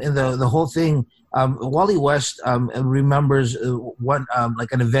whole thing, Wally West remembers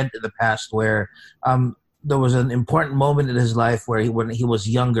an event in the past where there was an important moment in his life when he was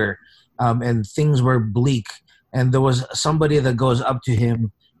younger. And things were bleak, and there was somebody that goes up to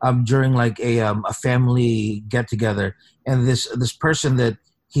him,, during a family get together, and this person that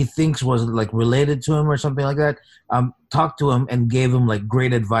he he thinks was like related to him or something like that, talked to him and gave him like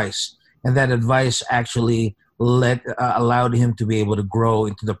great advice, and that advice actually allowed him to be able to grow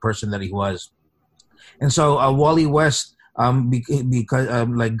into the person that he was. And so Wally West, because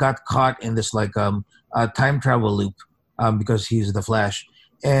like got caught in this like time travel loop, because he's the Flash,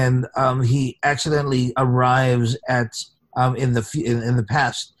 and he accidentally arrives at in the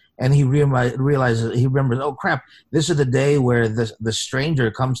past, and he realizes, he remembers, oh crap, this is the day where the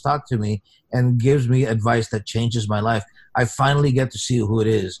stranger comes talk to me and gives me advice that changes my life. I finally get to see who it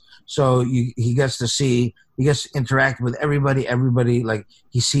is. So he gets to interact with everybody. Everybody, like,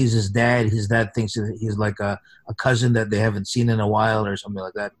 he sees his dad. His dad thinks that he's like a cousin that they haven't seen in a while or something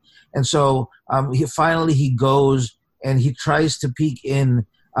like that. And so he goes and he tries to peek in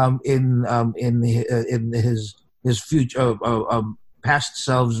his future past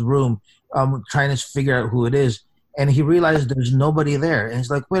self's room, trying to figure out who it is. And he realized there's nobody there. And he's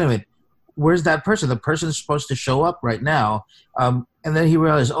like, wait a minute, where's that person? The person is supposed to show up right now. And then he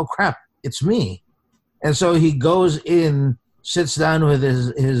realized, oh crap, it's me. And so he goes in, sits down with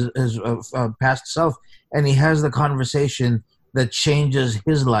his past self, and he has the conversation that changes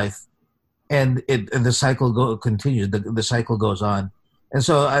his life. And the cycle continues. The cycle goes on. And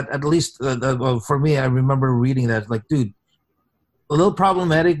so at least for me, I remember reading that, like, dude, a little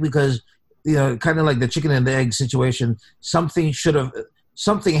problematic because, you know, kind of like the chicken and the egg situation. Something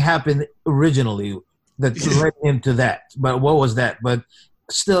happened originally that led him to that. But what was that? But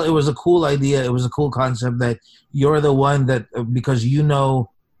still, it was a cool idea. It was a cool concept that you're the one that, because you know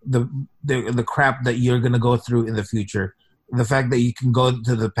the crap that you're going to go through in the future. The fact that you can go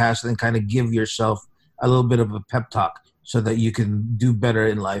to the past and kind of give yourself a little bit of a pep talk so that you can do better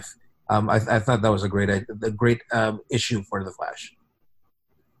in life. I thought that was a great issue for the Flash.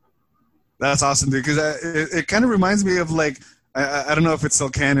 That's awesome, dude. Because it kind of reminds me of, like, I don't know if it's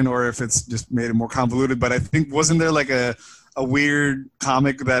still canon or if it's just made it more convoluted, but I think, wasn't there like a weird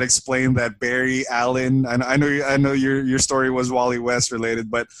comic that explained that Barry Allen, I know your story was Wally West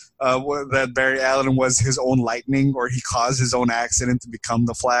related, but that Barry Allen was his own lightning, or he caused his own accident to become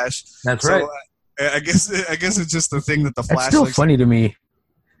the Flash. That's right. I guess it's just the thing that the Flash. It's still funny to me.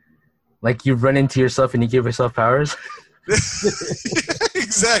 Like, you run into yourself and you give yourself powers.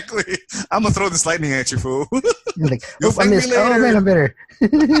 Exactly. I'm gonna throw this lightning at you, fool. You're like, oh, I missed. Oh man, I'm better. You'll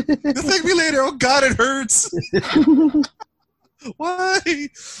thank me later. Oh God, it hurts. Why?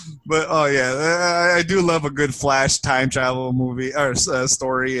 But oh yeah, I do love a good Flash time travel movie or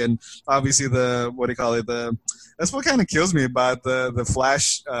story, and obviously that's what kind of kills me about the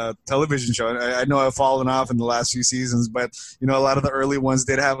Flash television show. I know I've fallen off in the last few seasons, but you know, a lot of the early ones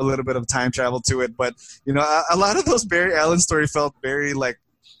did have a little bit of time travel to it. But you know, a lot of those Barry Allen stories felt very, like,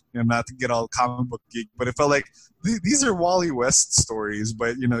 you know, not to get all comic book geek, but it felt like these are Wally West stories,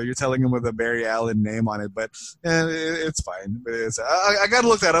 but you know, you're telling them with a Barry Allen name on it. But it's fine. But I got to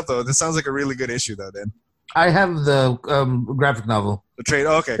look that up though. This sounds like a really good issue though. Then I have the graphic novel. The trade.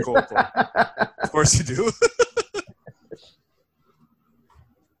 Okay, cool. Of course you do.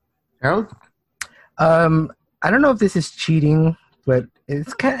 Harold? I don't know if this is cheating, but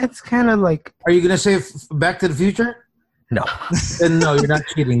it's kind of like. Are you gonna say Back to the Future? No. Then no, you're not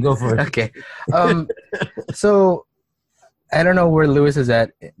cheating. Go for it. Okay. So I don't know where Lewis is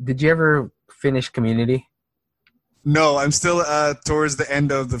at. Did you ever finish Community? No, I'm still towards the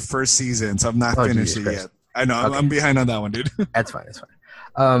end of the first season, so I've not finished it yet. I know, okay. I'm behind on that one, dude. That's fine. So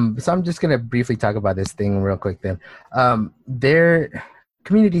I'm just gonna briefly talk about this thing real quick. Then,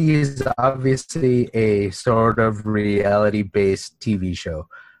 Community is obviously a sort of reality-based TV show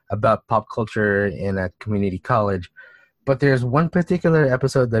about pop culture in a community college. But there's one particular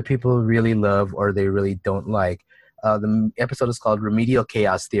episode that people really love or they really don't like. The episode is called Remedial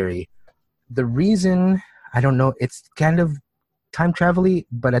Chaos Theory. The reason, I don't know, it's kind of time travel-y,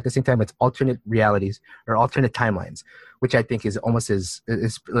 but at the same time it's alternate realities or alternate timelines, which I think is almost is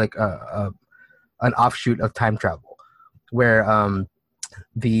like an offshoot of time travel, where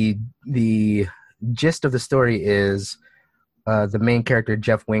the gist of the story is the main character,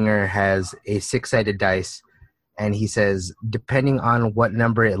 Jeff Winger, has a 6-sided dice. And he says, depending on what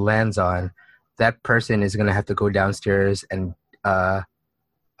number it lands on, that person is going to have to go downstairs and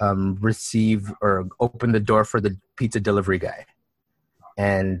receive or open the door for the pizza delivery guy.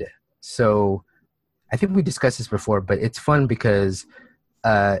 And so I think we discussed this before, but it's fun because,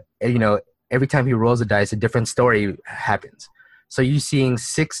 you know, every time he rolls a dice, a different story happens. So you're seeing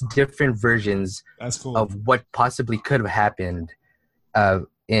 6 different versions of what possibly could have happened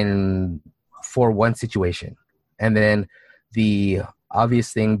for one situation. And then the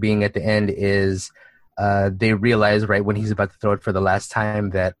obvious thing being at the end is they realize right when he's about to throw it for the last time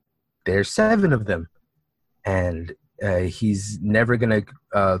that there's 7 of them, and he's never gonna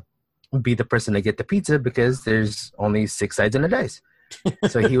be the person to get the pizza because there's only 6 sides and a dice.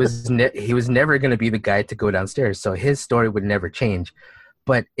 So he was never gonna be the guy to go downstairs. So his story would never change.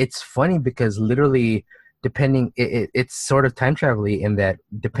 But it's funny because literally, depending, it's sort of time travel-y in that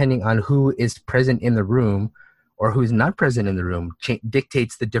depending on who is present in the room or who's not present in the room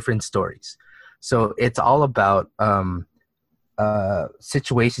dictates the different stories. So it's all about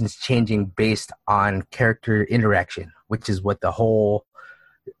situations changing based on character interaction, which is what the whole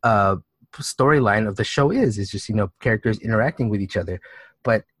storyline of the show is just, characters interacting with each other.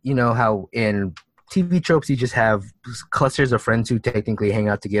 But you know how in TV tropes, you just have clusters of friends who technically hang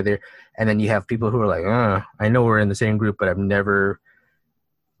out together. And then you have people who are like, I know we're in the same group, but I've never,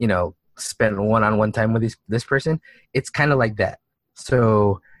 spent one-on-one time with this person. It's kind of like that.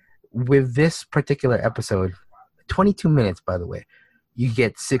 So with this particular episode, 22 minutes, by the way, you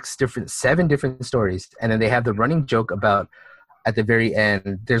get 7 different stories. And then they have the running joke about at the very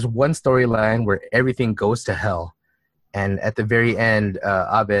end, there's one storyline where everything goes to hell. And at the very end,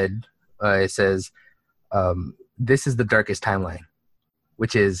 Abed, it says, this is the darkest timeline,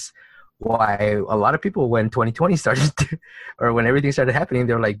 which is why a lot of people, when 2020 started or when everything started happening,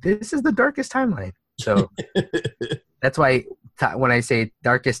 they were like, this is the darkest timeline. So that's why when I say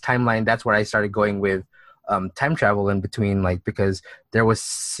darkest timeline, that's where I started going with time travel in between, because there was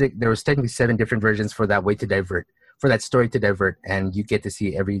technically 7 different versions for that story to divert, and you get to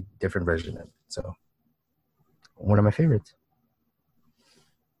see every different version of it. So one of my favorites.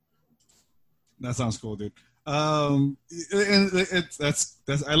 That sounds cool, dude. And that's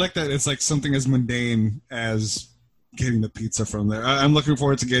I like that it's like something as mundane as getting the pizza from there. I'm looking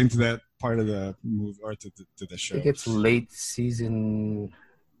forward to getting to that part of the movie or to the show. I think it's late season,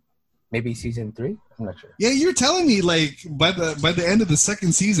 maybe season 3. I'm not sure. Yeah, you're telling me by the end of the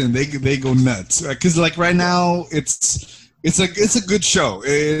second season they go nuts, because right now it's a good show.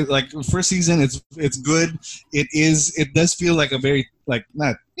 First season it's good. It does feel like a very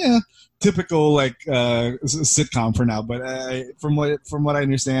not typical sitcom for now, but from what I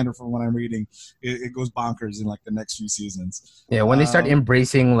understand or from what I'm reading, it goes bonkers in the next few seasons. Yeah, when they start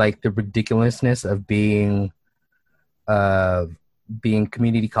embracing the ridiculousness of being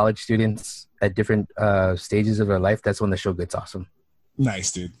community college students at different stages of their life, that's when the show gets awesome.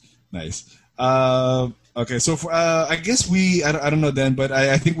 Nice, dude. Nice. Okay, so for, I guess I don't know then, but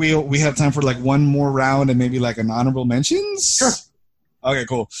I think we have time for one more round and maybe an honorable mentions. Sure. Okay,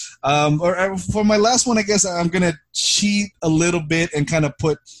 cool. Or for my last one, I guess I'm gonna cheat a little bit and kind of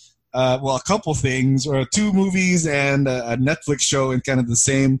put a couple things, or 2 movies and a Netflix show in kind of the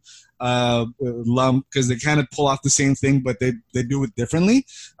same lump, because they kind of pull off the same thing, but they do it differently.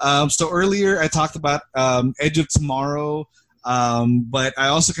 So earlier I talked about Edge of Tomorrow. But I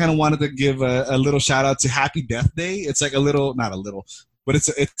also kind of wanted to give a little shout out to Happy Death Day. It's not a little, but it's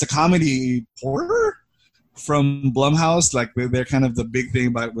a comedy horror from Blumhouse. They're kind of the big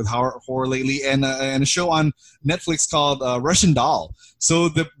thing with horror lately, and a show on Netflix called Russian Doll. So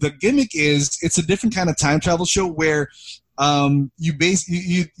the gimmick is it's a different kind of time travel show where it's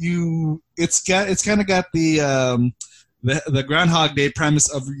kind of got the Groundhog Day premise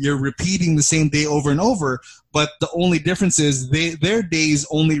of you're repeating the same day over and over, but the only difference is their days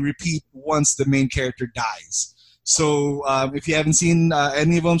only repeat once the main character dies. So if you haven't seen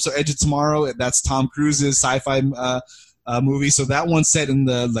any of them, so Edge of Tomorrow, that's Tom Cruise's sci-fi movie. So that one's set in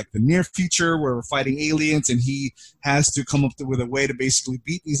the near future where we're fighting aliens, and he has to come up with a way to basically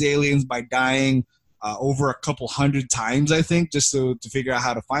beat these aliens by dying over a couple hundred times, I think, just to figure out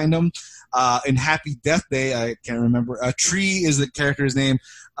how to find them. In Happy Death Day, I can't remember. Tree is the character's name.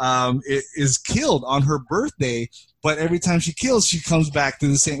 Is killed on her birthday, but every time she kills, she comes back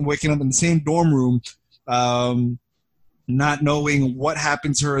to waking up in the same dorm room, not knowing what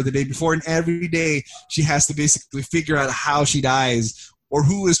happened to her the day before. And every day she has to basically figure out how she dies or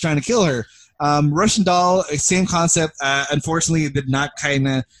who is trying to kill her. Russian Doll, same concept. Unfortunately, it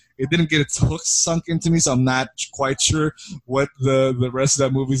didn't get its hooks sunk into me, so I'm not quite sure what the rest of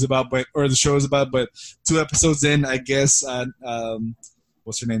that movie's about, or the show is about. But 2 episodes in, I guess,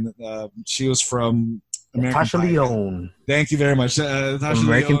 what's her name? She was from American Natasha Pie. Lyonne. Thank you very much. Natasha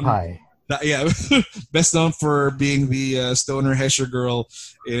American Lyonne. Pie. Yeah, best known for being the stoner Hesher girl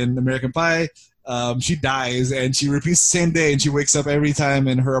in American Pie. She dies, and she repeats the same day, and she wakes up every time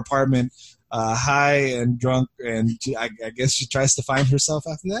in her apartment high and drunk, and I guess she tries to find herself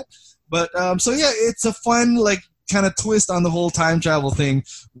after that. But so yeah, it's a fun kind of twist on the whole time travel thing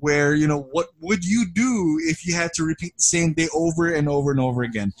where, what would you do if you had to repeat the same day over and over and over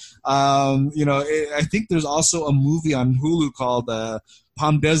again? I think there's also a movie on Hulu called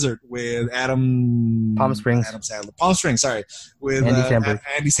Palm Desert with Palm Springs, sorry, with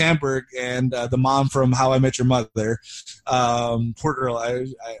Andy Samberg and the mom from How I Met Your Mother. Poor girl.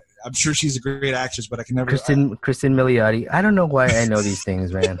 I'm sure she's a great actress, but I can never. Kristen Milioti. I don't know why I know these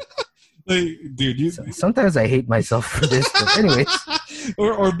things, man. Dude, sometimes I hate myself for this. But anyways,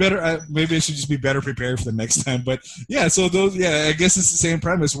 or better, maybe I should just be better prepared for the next time. But yeah, so those, I guess it's the same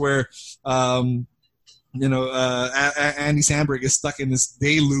premise where, Andy Samberg is stuck in this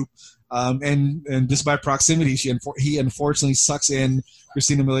day loop, and just by proximity, he unfortunately sucks in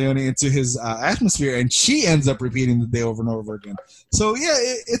Christina Milioti into his atmosphere, and she ends up repeating the day over and over again. So yeah,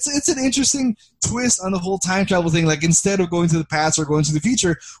 it's an interesting twist on the whole time travel thing. Like, instead of going to the past or going to the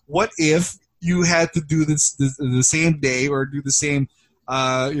future, what if you had to do this the same day or do the same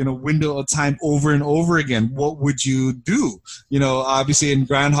window of time over and over again? What would you do? Obviously in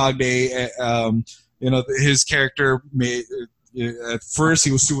Groundhog Day, his character at first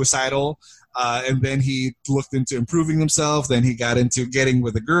he was suicidal. And then he looked into improving himself. Then he got into getting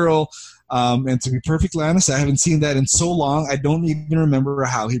with a girl. And to be perfectly honest, I haven't seen that in so long, I don't even remember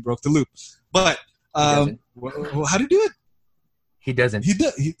how he broke the loop. But how do you do it? He doesn't.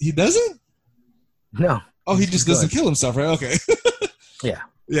 He doesn't? No. Oh, he just doesn't kill himself, right? Okay. Yeah.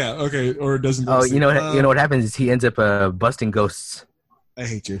 Yeah. Okay. Or doesn't. Oh, you know what happens is he ends up busting ghosts. I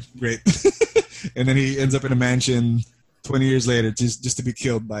hate you. Great. And then he ends up in a mansion 20 years later, just to be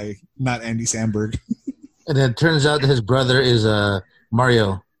killed by not Andy Samberg. And then it turns out that his brother is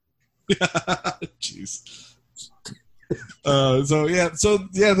Mario. Jeez.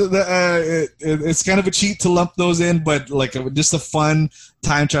 It's kind of a cheat to lump those in, but like just a fun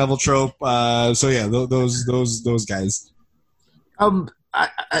time travel trope. Those guys.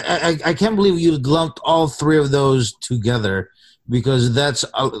 I can't believe you lumped all three of those together, because that's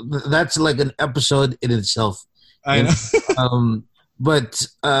like an episode in itself. I know. But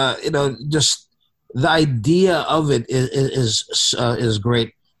just the idea of it is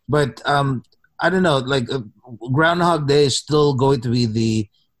great. But I don't know, like Groundhog Day is still going to be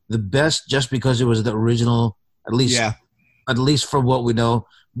the best just because it was the original, at least from what we know.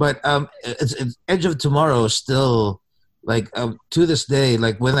 But it's Edge of Tomorrow is still, like, to this day,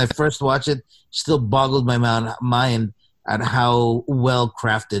 like when I first watched it, still boggled my mind at how well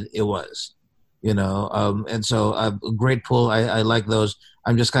crafted it was. And so a great pull. I like those.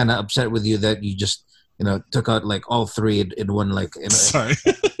 I'm just kind of upset with you that you just took out like all three in one, like. Sorry.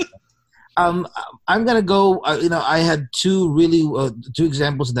 I'm gonna go. I had two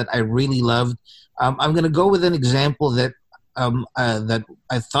examples that I really loved. I'm gonna go with an example that that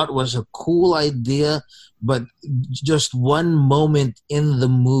I thought was a cool idea, but just one moment in the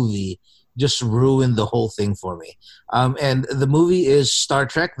movie just ruined the whole thing for me. And the movie is Star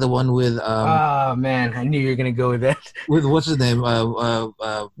Trek, the one with oh man, I knew you were gonna go with that. With what's his name?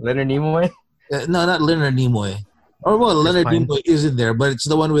 Leonard Nimoy? No, not Leonard Nimoy. Or Leonard Nimoy is in there, but it's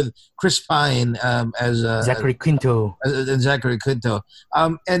the one with Chris Pine as Zachary Quinto. Zachary Quinto.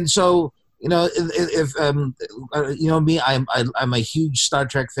 And so if me, I'm a huge Star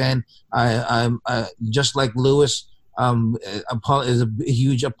Trek fan. I'm just like Lewis. Is a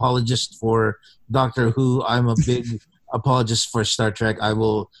huge apologist for Doctor Who. I'm a big apologist for Star Trek. I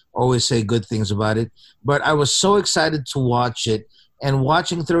will always say good things about it. But I was so excited to watch it, and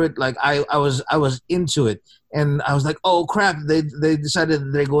watching through it, like I was into it, and I was like, oh crap! They decided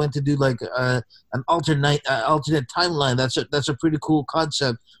that they're going to do like an alternate timeline. That's a pretty cool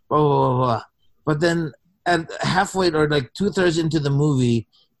concept. Blah blah blah blah. But then at halfway or like 2/3 into the movie,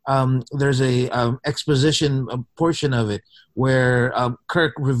 there's a exposition portion of it where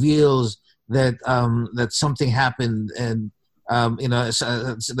Kirk reveals that that something happened, and that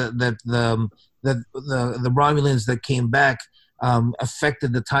the Romulans that came back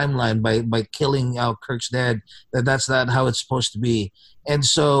affected the timeline by killing Kirk's dad. That's not how it's supposed to be. And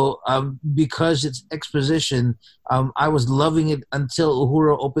so because it's exposition, I was loving it until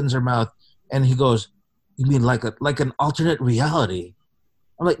Uhura opens her mouth and he goes, "You mean like an alternate reality?"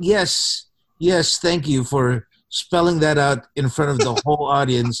 I'm like, yes, thank you for spelling that out in front of the whole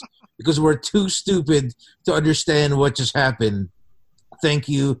audience, because we're too stupid to understand what just happened. Thank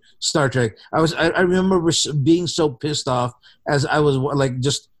you, Star Trek. I remember being so pissed off as I was like,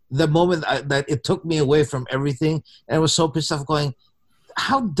 just the moment that it took me away from everything, and I was so pissed off going,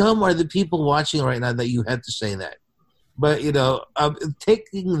 how dumb are the people watching right now that you had to say that? But,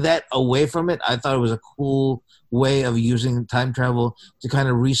 taking that away from it, I thought it was a cool way of using time travel to kind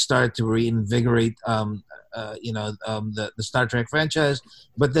of restart, to reinvigorate the Star Trek franchise.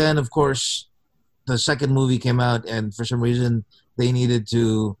 But then, of course, the second movie came out, and for some reason, they needed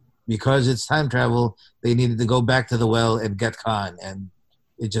to, because it's time travel, they needed to go back to the well and get Khan, and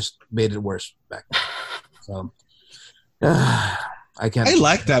it just made it worse back then. So, I can't. I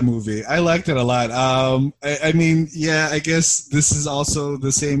liked that movie. I liked it a lot. I mean, yeah, I guess this is also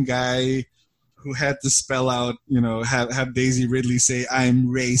the same guy who had to spell out, have Daisy Ridley say, "I'm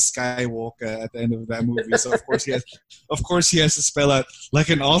Rey Skywalker" at the end of that movie. So of course he has to spell out like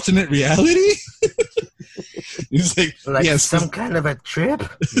an alternate reality. He's like yes, some kind of a trip.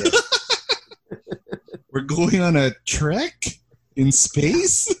 We're going on a trek in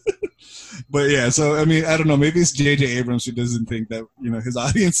space. But yeah, so I mean, I don't know. Maybe it's J.J. Abrams who doesn't think that his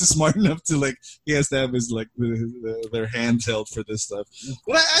audience is smart enough to he has to have his their hands held for this stuff.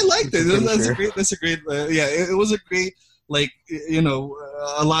 But I liked it. That's a great. Yeah, it was a great.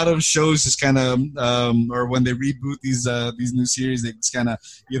 A lot of shows just kind of, or when they reboot these new series, they just kind of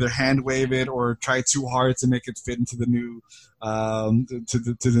either hand wave it or try too hard to make it fit into the new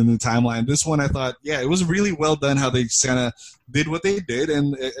to the new timeline. This one, I thought, yeah, it was really well done. How they kind of did what they did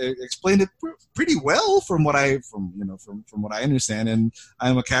and explained it pretty well from what I understand. And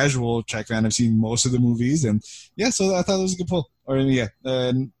I'm a casual Trek fan. I've seen most of the movies, and yeah, so I thought it was a good pull. Or yeah.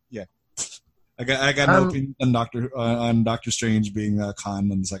 I got no opinion on Doctor Strange being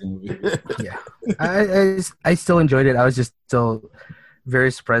Khan in the second movie. Yeah, I still enjoyed it. I was just still very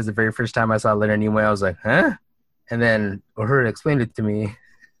surprised the very first time I saw Leonard Nimoy. I was like, huh? And then Uhura explained it to me.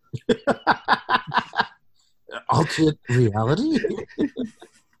 Alternate reality?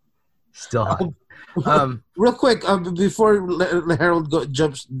 Still hot. Real quick, before Harold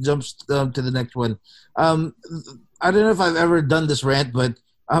jumps to the next one, I don't know if I've ever done this rant, but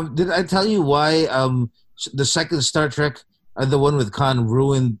did I tell you why the second Star Trek, the one with Khan,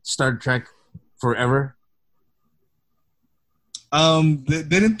 ruined Star Trek forever?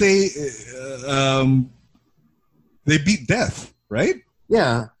 Didn't they? They beat death, right?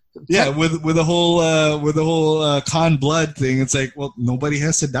 Yeah. Yeah, with the whole Khan blood thing, it's like, well, nobody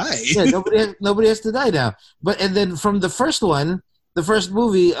has to die. Yeah, nobody has to die now. And then from the first one, the first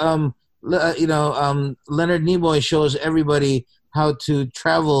movie, Leonard Nimoy shows everybody how to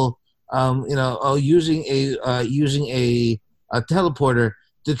travel, using a teleporter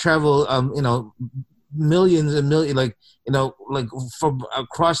to travel, millions and millions, from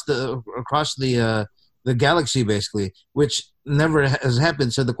across the galaxy, basically, which never has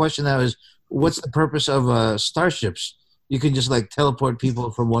happened. So the question now is, what's the purpose of starships? You can just teleport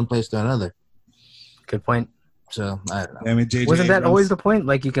people from one place to another. Good point. So I don't know. I mean, wasn't that always the point?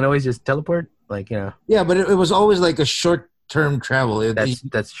 You can always just teleport, Yeah, but it was always a short-term travel.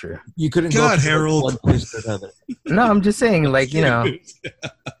 That's true. You couldn't go from Harold. one place to another. No, I'm just saying,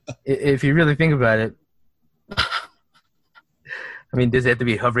 if you really think about it, I mean, does it have to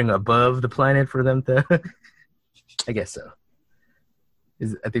be hovering above the planet for them to? I guess so.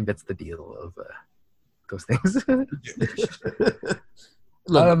 I think that's the deal of those things.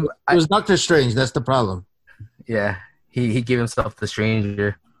 Look, it was Doctor Strange. That's the problem. Yeah, he gave himself the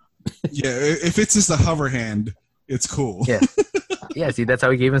stranger. Yeah, if it's just a hover hand, it's cool. Yeah, yeah. See, that's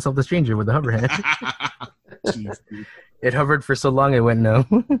how he gave himself the stranger with the hover hand. It hovered for so long, it went no.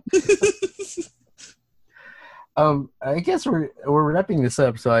 I guess we're wrapping this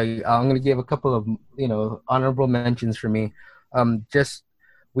up, so I'm going to give a couple of honorable mentions for me.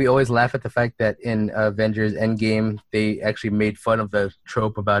 We always laugh at the fact that in Avengers Endgame they actually made fun of the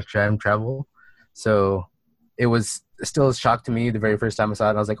trope about time travel. So it was still a shock to me the very first time I saw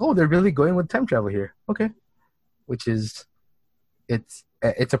it. I was like, oh, they're really going with time travel here. Okay, which is it's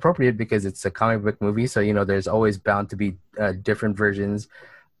appropriate because it's a comic book movie, so there's always bound to be different versions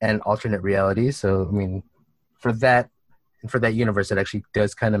and alternate realities. So I mean, for that universe, it actually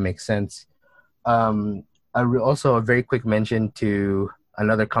does kind of make sense. Also, a very quick mention to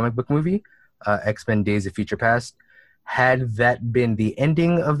another comic book movie, X-Men: Days of Future Past. Had that been the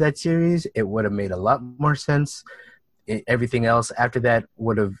ending of that series, it would have made a lot more sense. Everything else after that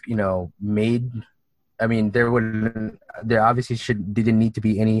would have, made. I mean, there obviously didn't need to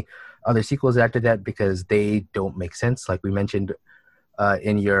be any other sequels after that because they don't make sense. Like we mentioned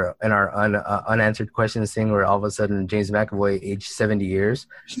in our unanswered questions thing, where all of a sudden James McAvoy aged 70 years.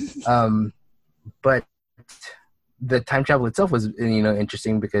 But the time travel itself was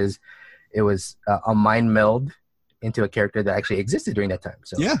interesting because it was a mind meld into a character that actually existed during that time.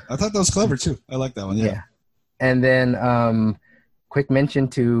 So yeah, I thought that was clever too. I like that one. Yeah. And then quick mention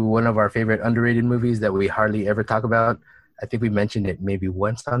to one of our favorite underrated movies that we hardly ever talk about. I think we mentioned it maybe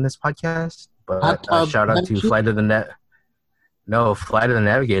once on this podcast, but shout out to Flight of the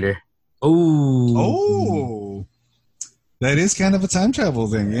Navigator. Oh, that is kind of a time travel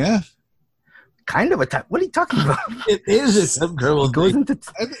thing, yeah. Kind of a time. What are you talking about? It is a time travel. He goes thing. into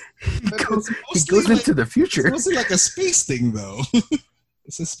he goes like, into the future. It's mostly like a space thing, though.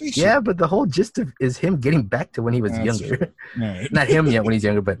 It's a spaceship. Yeah, but the whole gist of is him getting back to when he was younger. Right. Not him yet when he's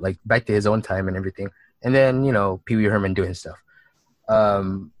younger, but like back to his own time and everything. And then Pee Wee Herman doing stuff.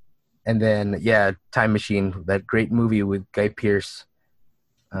 And then Time Machine, that great movie with Guy Pearce.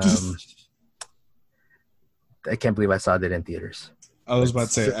 I can't believe I saw that in theaters. I was about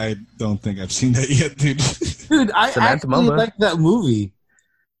to say, I don't think I've seen that yet, dude. Dude, I actually like that movie.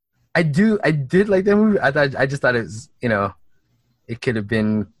 I did like that movie. I just thought it was, it could have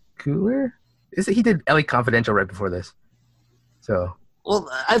been cooler. He did LA Confidential right before this. So. Well,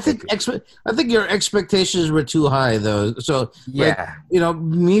 I think your expectations were too high, though. So, yeah,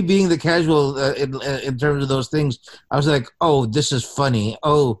 me being the casual in terms of those things, I was like, "Oh, this is funny.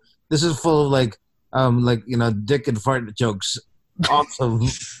 Oh, this is full of dick and fart jokes. Awesome.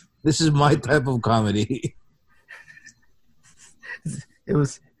 This is my type of comedy." It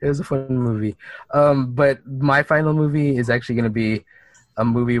was a fun movie. But my final movie is actually going to be a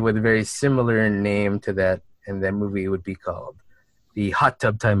movie with a very similar name to that, and that movie would be called The Hot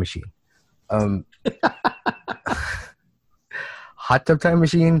Tub Time Machine. Hot Tub Time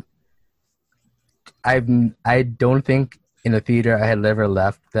Machine. I don't think in a theater I had ever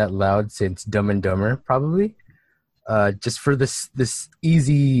laughed that loud since Dumb and Dumber, probably. Just for this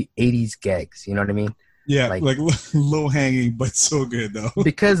easy 80s gags, you know what I mean? Yeah, like low hanging, but so good though.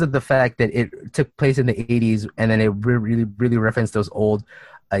 Because of the fact that it took place in the 80s, and then it really, really referenced those old,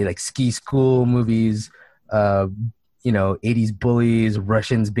 like ski school movies, 80s bullies,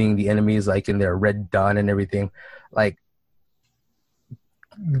 Russians being the enemies, like in their Red Dawn and everything. Like,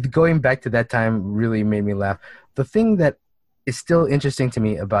 going back to that time really made me laugh. The thing that is still interesting to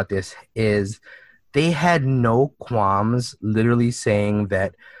me about this is they had no qualms literally saying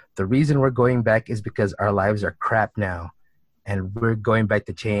that the reason we're going back is because our lives are crap now, and we're going back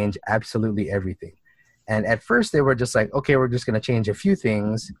to change absolutely everything. And at first they were just like, okay, we're just going to change a few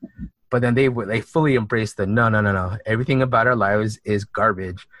things. But then they fully embraced the no. Everything about our lives is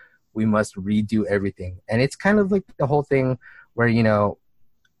garbage. We must redo everything. And it's kind of like the whole thing where,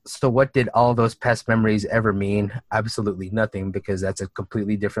 so what did all those past memories ever mean? Absolutely nothing, because that's a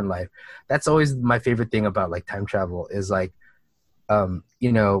completely different life. That's always my favorite thing about like time travel is like,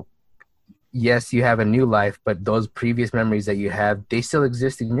 yes, you have a new life, but those previous memories that you have, they still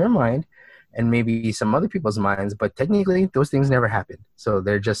exist in your mind and maybe some other people's minds, but technically those things never happened. So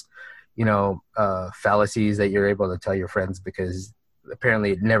they're just, fallacies that you're able to tell your friends because apparently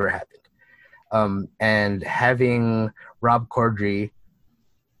it never happened. And having Rob Corddry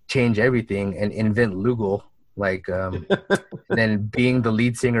change everything and invent Lugal, then being the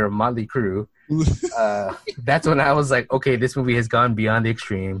lead singer of Motley Crue, that's when I was like, okay, this movie has gone beyond the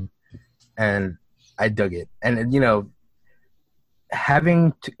extreme, and I dug it. And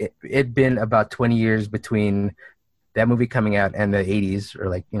having it been about 20 years between that movie coming out and the 80s,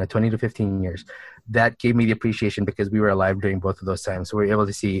 or 20 to 15 years, that gave me the appreciation because we were alive during both of those times. So we were able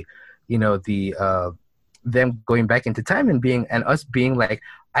to see, them going back into time and us being like,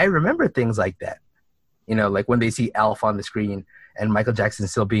 I remember things like that. Like when they see Alf on the screen and Michael Jackson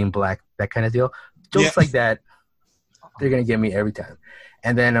still being black, that kind of deal. Jokes like that, they're going to get me every time.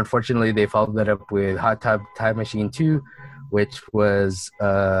 And then, unfortunately, they followed that up with Hot Tub Time Machine 2, which was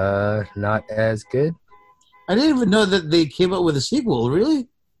not as good. I didn't even know that they came up with a sequel, really?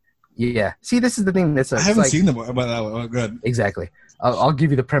 Yeah. See, this is the thing. I haven't seen them about that one. Oh, good. Exactly. I'll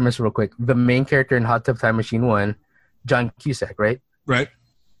give you the premise real quick. The main character in Hot Tub Time Machine 1, John Cusack, right? Right.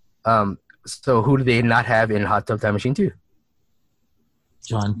 So who do they not have in Hot Tub Time Machine 2?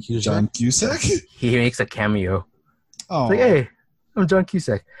 John Cusack. John Cusack? He makes a cameo. Oh. It's like, hey, I'm John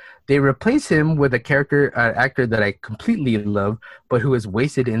Cusack. They replace him with a actor that I completely love, but who is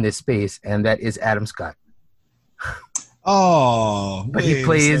wasted in this space, and that is Adam Scott. Oh, but he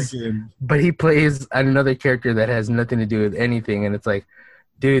plays another character that has nothing to do with anything, and it's like,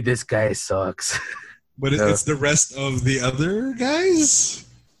 dude, this guy sucks. But it's the rest of the other guys.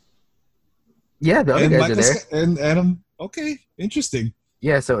 Yeah, the other guys are there. And Adam. Okay, interesting.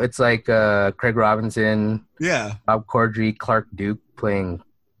 Yeah, so it's like Craig Robinson. Yeah. Bob Corddry, Clark Duke playing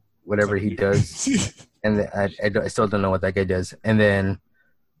whatever he does, and I still don't know what that guy does. And then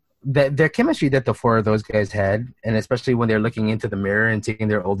their chemistry that the four of those guys had, and especially when they're looking into the mirror and seeing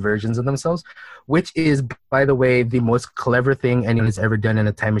their old versions of themselves, which is, by the way, the most clever thing anyone has ever done in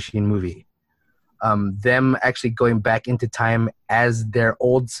a time machine movie. Them actually going back into time as their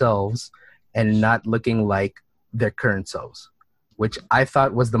old selves and not looking like their current selves, which I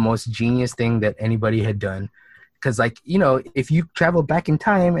thought was the most genius thing that anybody had done. Because, like, you know, if you travel back in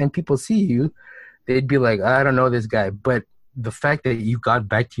time and people see you, they'd be like, I don't know this guy. But the fact that you got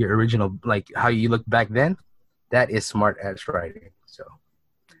back to your original, like, how you looked back then, that is smart ass writing. So,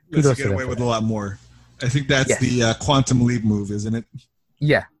 Let's get away with a lot more. I think that's the quantum leap move, isn't it?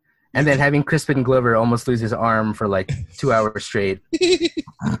 Yeah. And then having Crispin Glover almost lose his arm for like 2 hours straight.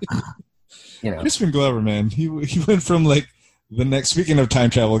 You know, Crispin Glover, man, he went from like the next. Speaking of time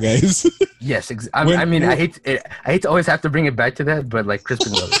travel, guys. Yes, I mean, I hate to always have to bring it back to that, but like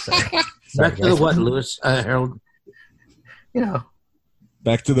Crispin Glover. Sorry, back to the what, Lewis? Harold? You know,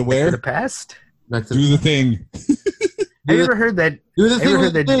 back to the where? Back to the past. Back to do the thing. Have you ever heard that? Do the thing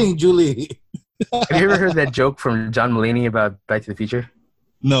with the thing, Julie. Have you ever heard that joke from John Mulaney about Back to the Future?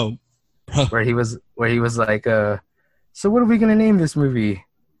 No. where he was like, so what are we gonna name this movie?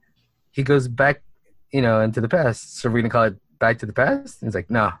 He goes back, you know, into the past. So we're gonna call it Back to the Past? And he's like,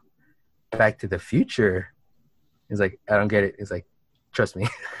 no, Back to the Future. He's like, I don't get it. He's like, trust me.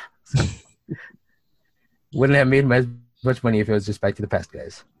 Wouldn't have made much money if it was just Back to the Past,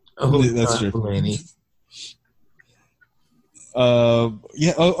 guys. Oh, that's true.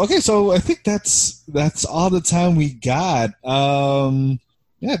 Yeah. Okay. So I think that's all the time we got.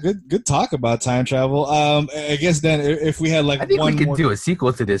 Yeah. Good talk about time travel. I guess then if we had like, I think we could do a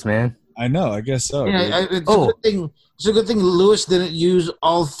sequel to this, man. I know. I guess so. Yeah. It's a good thing Lewis didn't use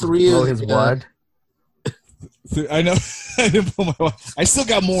all three of his wad. I know. I didn't pull my wad. I still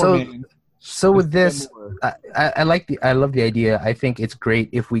got more, man. So with this, I love the idea. I think it's great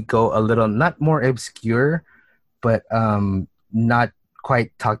if we go a little, not more obscure, but not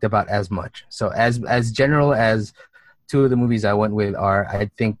quite talked about as much. So as general as two of the movies I went with are, I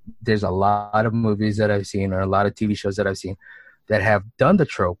think there's a lot of movies that I've seen or a lot of TV shows that I've seen that have done the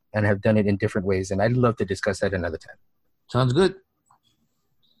trope and have done it in different ways. And I'd love to discuss that another time. Sounds good.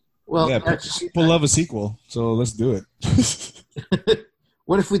 Well, yeah, people love a sequel, so let's do it.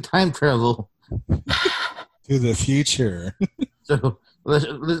 What if we time travel to the future? So let's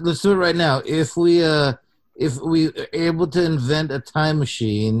do it right now. If we are able to invent a time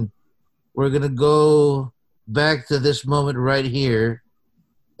machine, we're gonna go back to this moment right here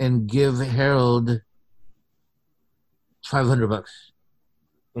and give Harold $500.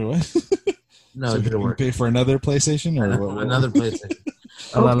 What? No, so it didn't work. Pay for another PlayStation or what? Another PlayStation.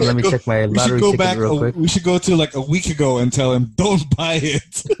 Okay. Let me check my lottery ticket real quick. We should go to like a week ago and tell him, don't buy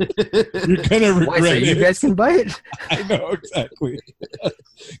it. You're going to regret it. You guys can buy it? I know, exactly.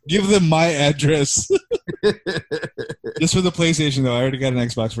 Give them my address. Just for the PlayStation, though. I already got an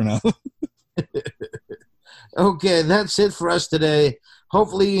Xbox for now. Okay, that's it for us today.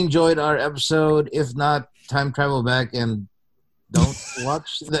 Hopefully you enjoyed our episode. If not, time travel back and don't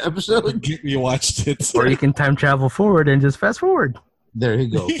watch the episode. You watched it. Or you can time travel forward and just fast forward. There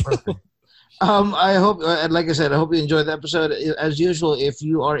you go. Perfect. I hope, like I said, I hope you enjoyed the episode. As usual, if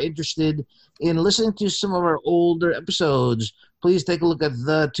you are interested in listening to some of our older episodes, please take a look at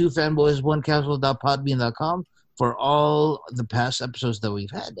the twofanboys1casual.podbean.com for all the past episodes that we've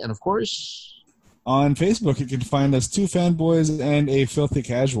had. And, of course, on Facebook, you can find us Two Fanboys and a Filthy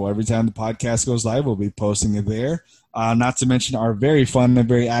Casual. Every time the podcast goes live, we'll be posting it there. Not to mention our very fun and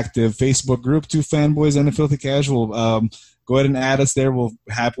very active Facebook group, Two Fanboys and a Filthy Casual. Go ahead and add us there. We'll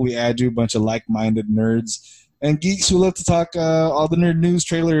happily add you, a bunch of like-minded nerds and geeks who love to talk all the nerd news,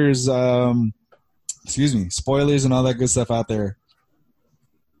 trailers, spoilers, and all that good stuff out there.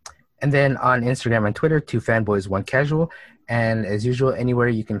 And then on Instagram and Twitter, Two Fanboys, One Casual. And as usual, anywhere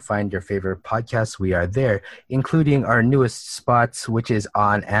you can find your favorite podcasts, we are there, including our newest spots, which is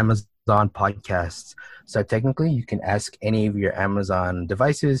on Amazon Podcasts. So technically, you can ask any of your Amazon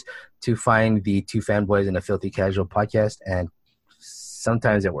devices to find the Two Fanboys and a Filthy Casual podcast, and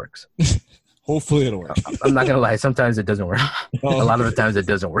sometimes it works. Hopefully it'll work. I'm not going to lie. Sometimes it doesn't work. A lot of the times it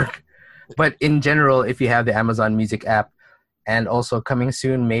doesn't work. But in general, if you have the Amazon Music app, and also coming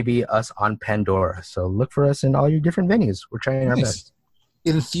soon, maybe us on Pandora. So look for us in all your different venues. We're trying our best.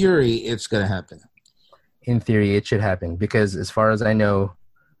 In theory, it's going to happen. In theory, it should happen. Because as far as I know,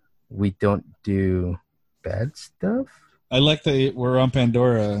 we don't do bad stuff. I like that we're on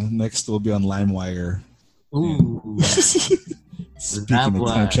Pandora. Next, we'll be on LimeWire. Ooh. Speaking of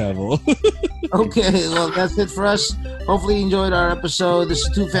time travel. Okay, well, that's it for us. Hopefully you enjoyed our episode. This is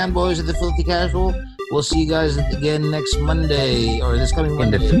Two Fanboys of the Filthy Casual. We'll see you guys again next Monday, or this coming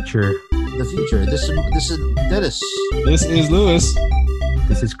Monday. In the future. The future. This is Dennis. This is Lewis.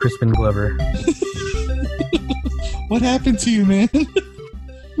 This is Crispin Glover. What happened to you, man?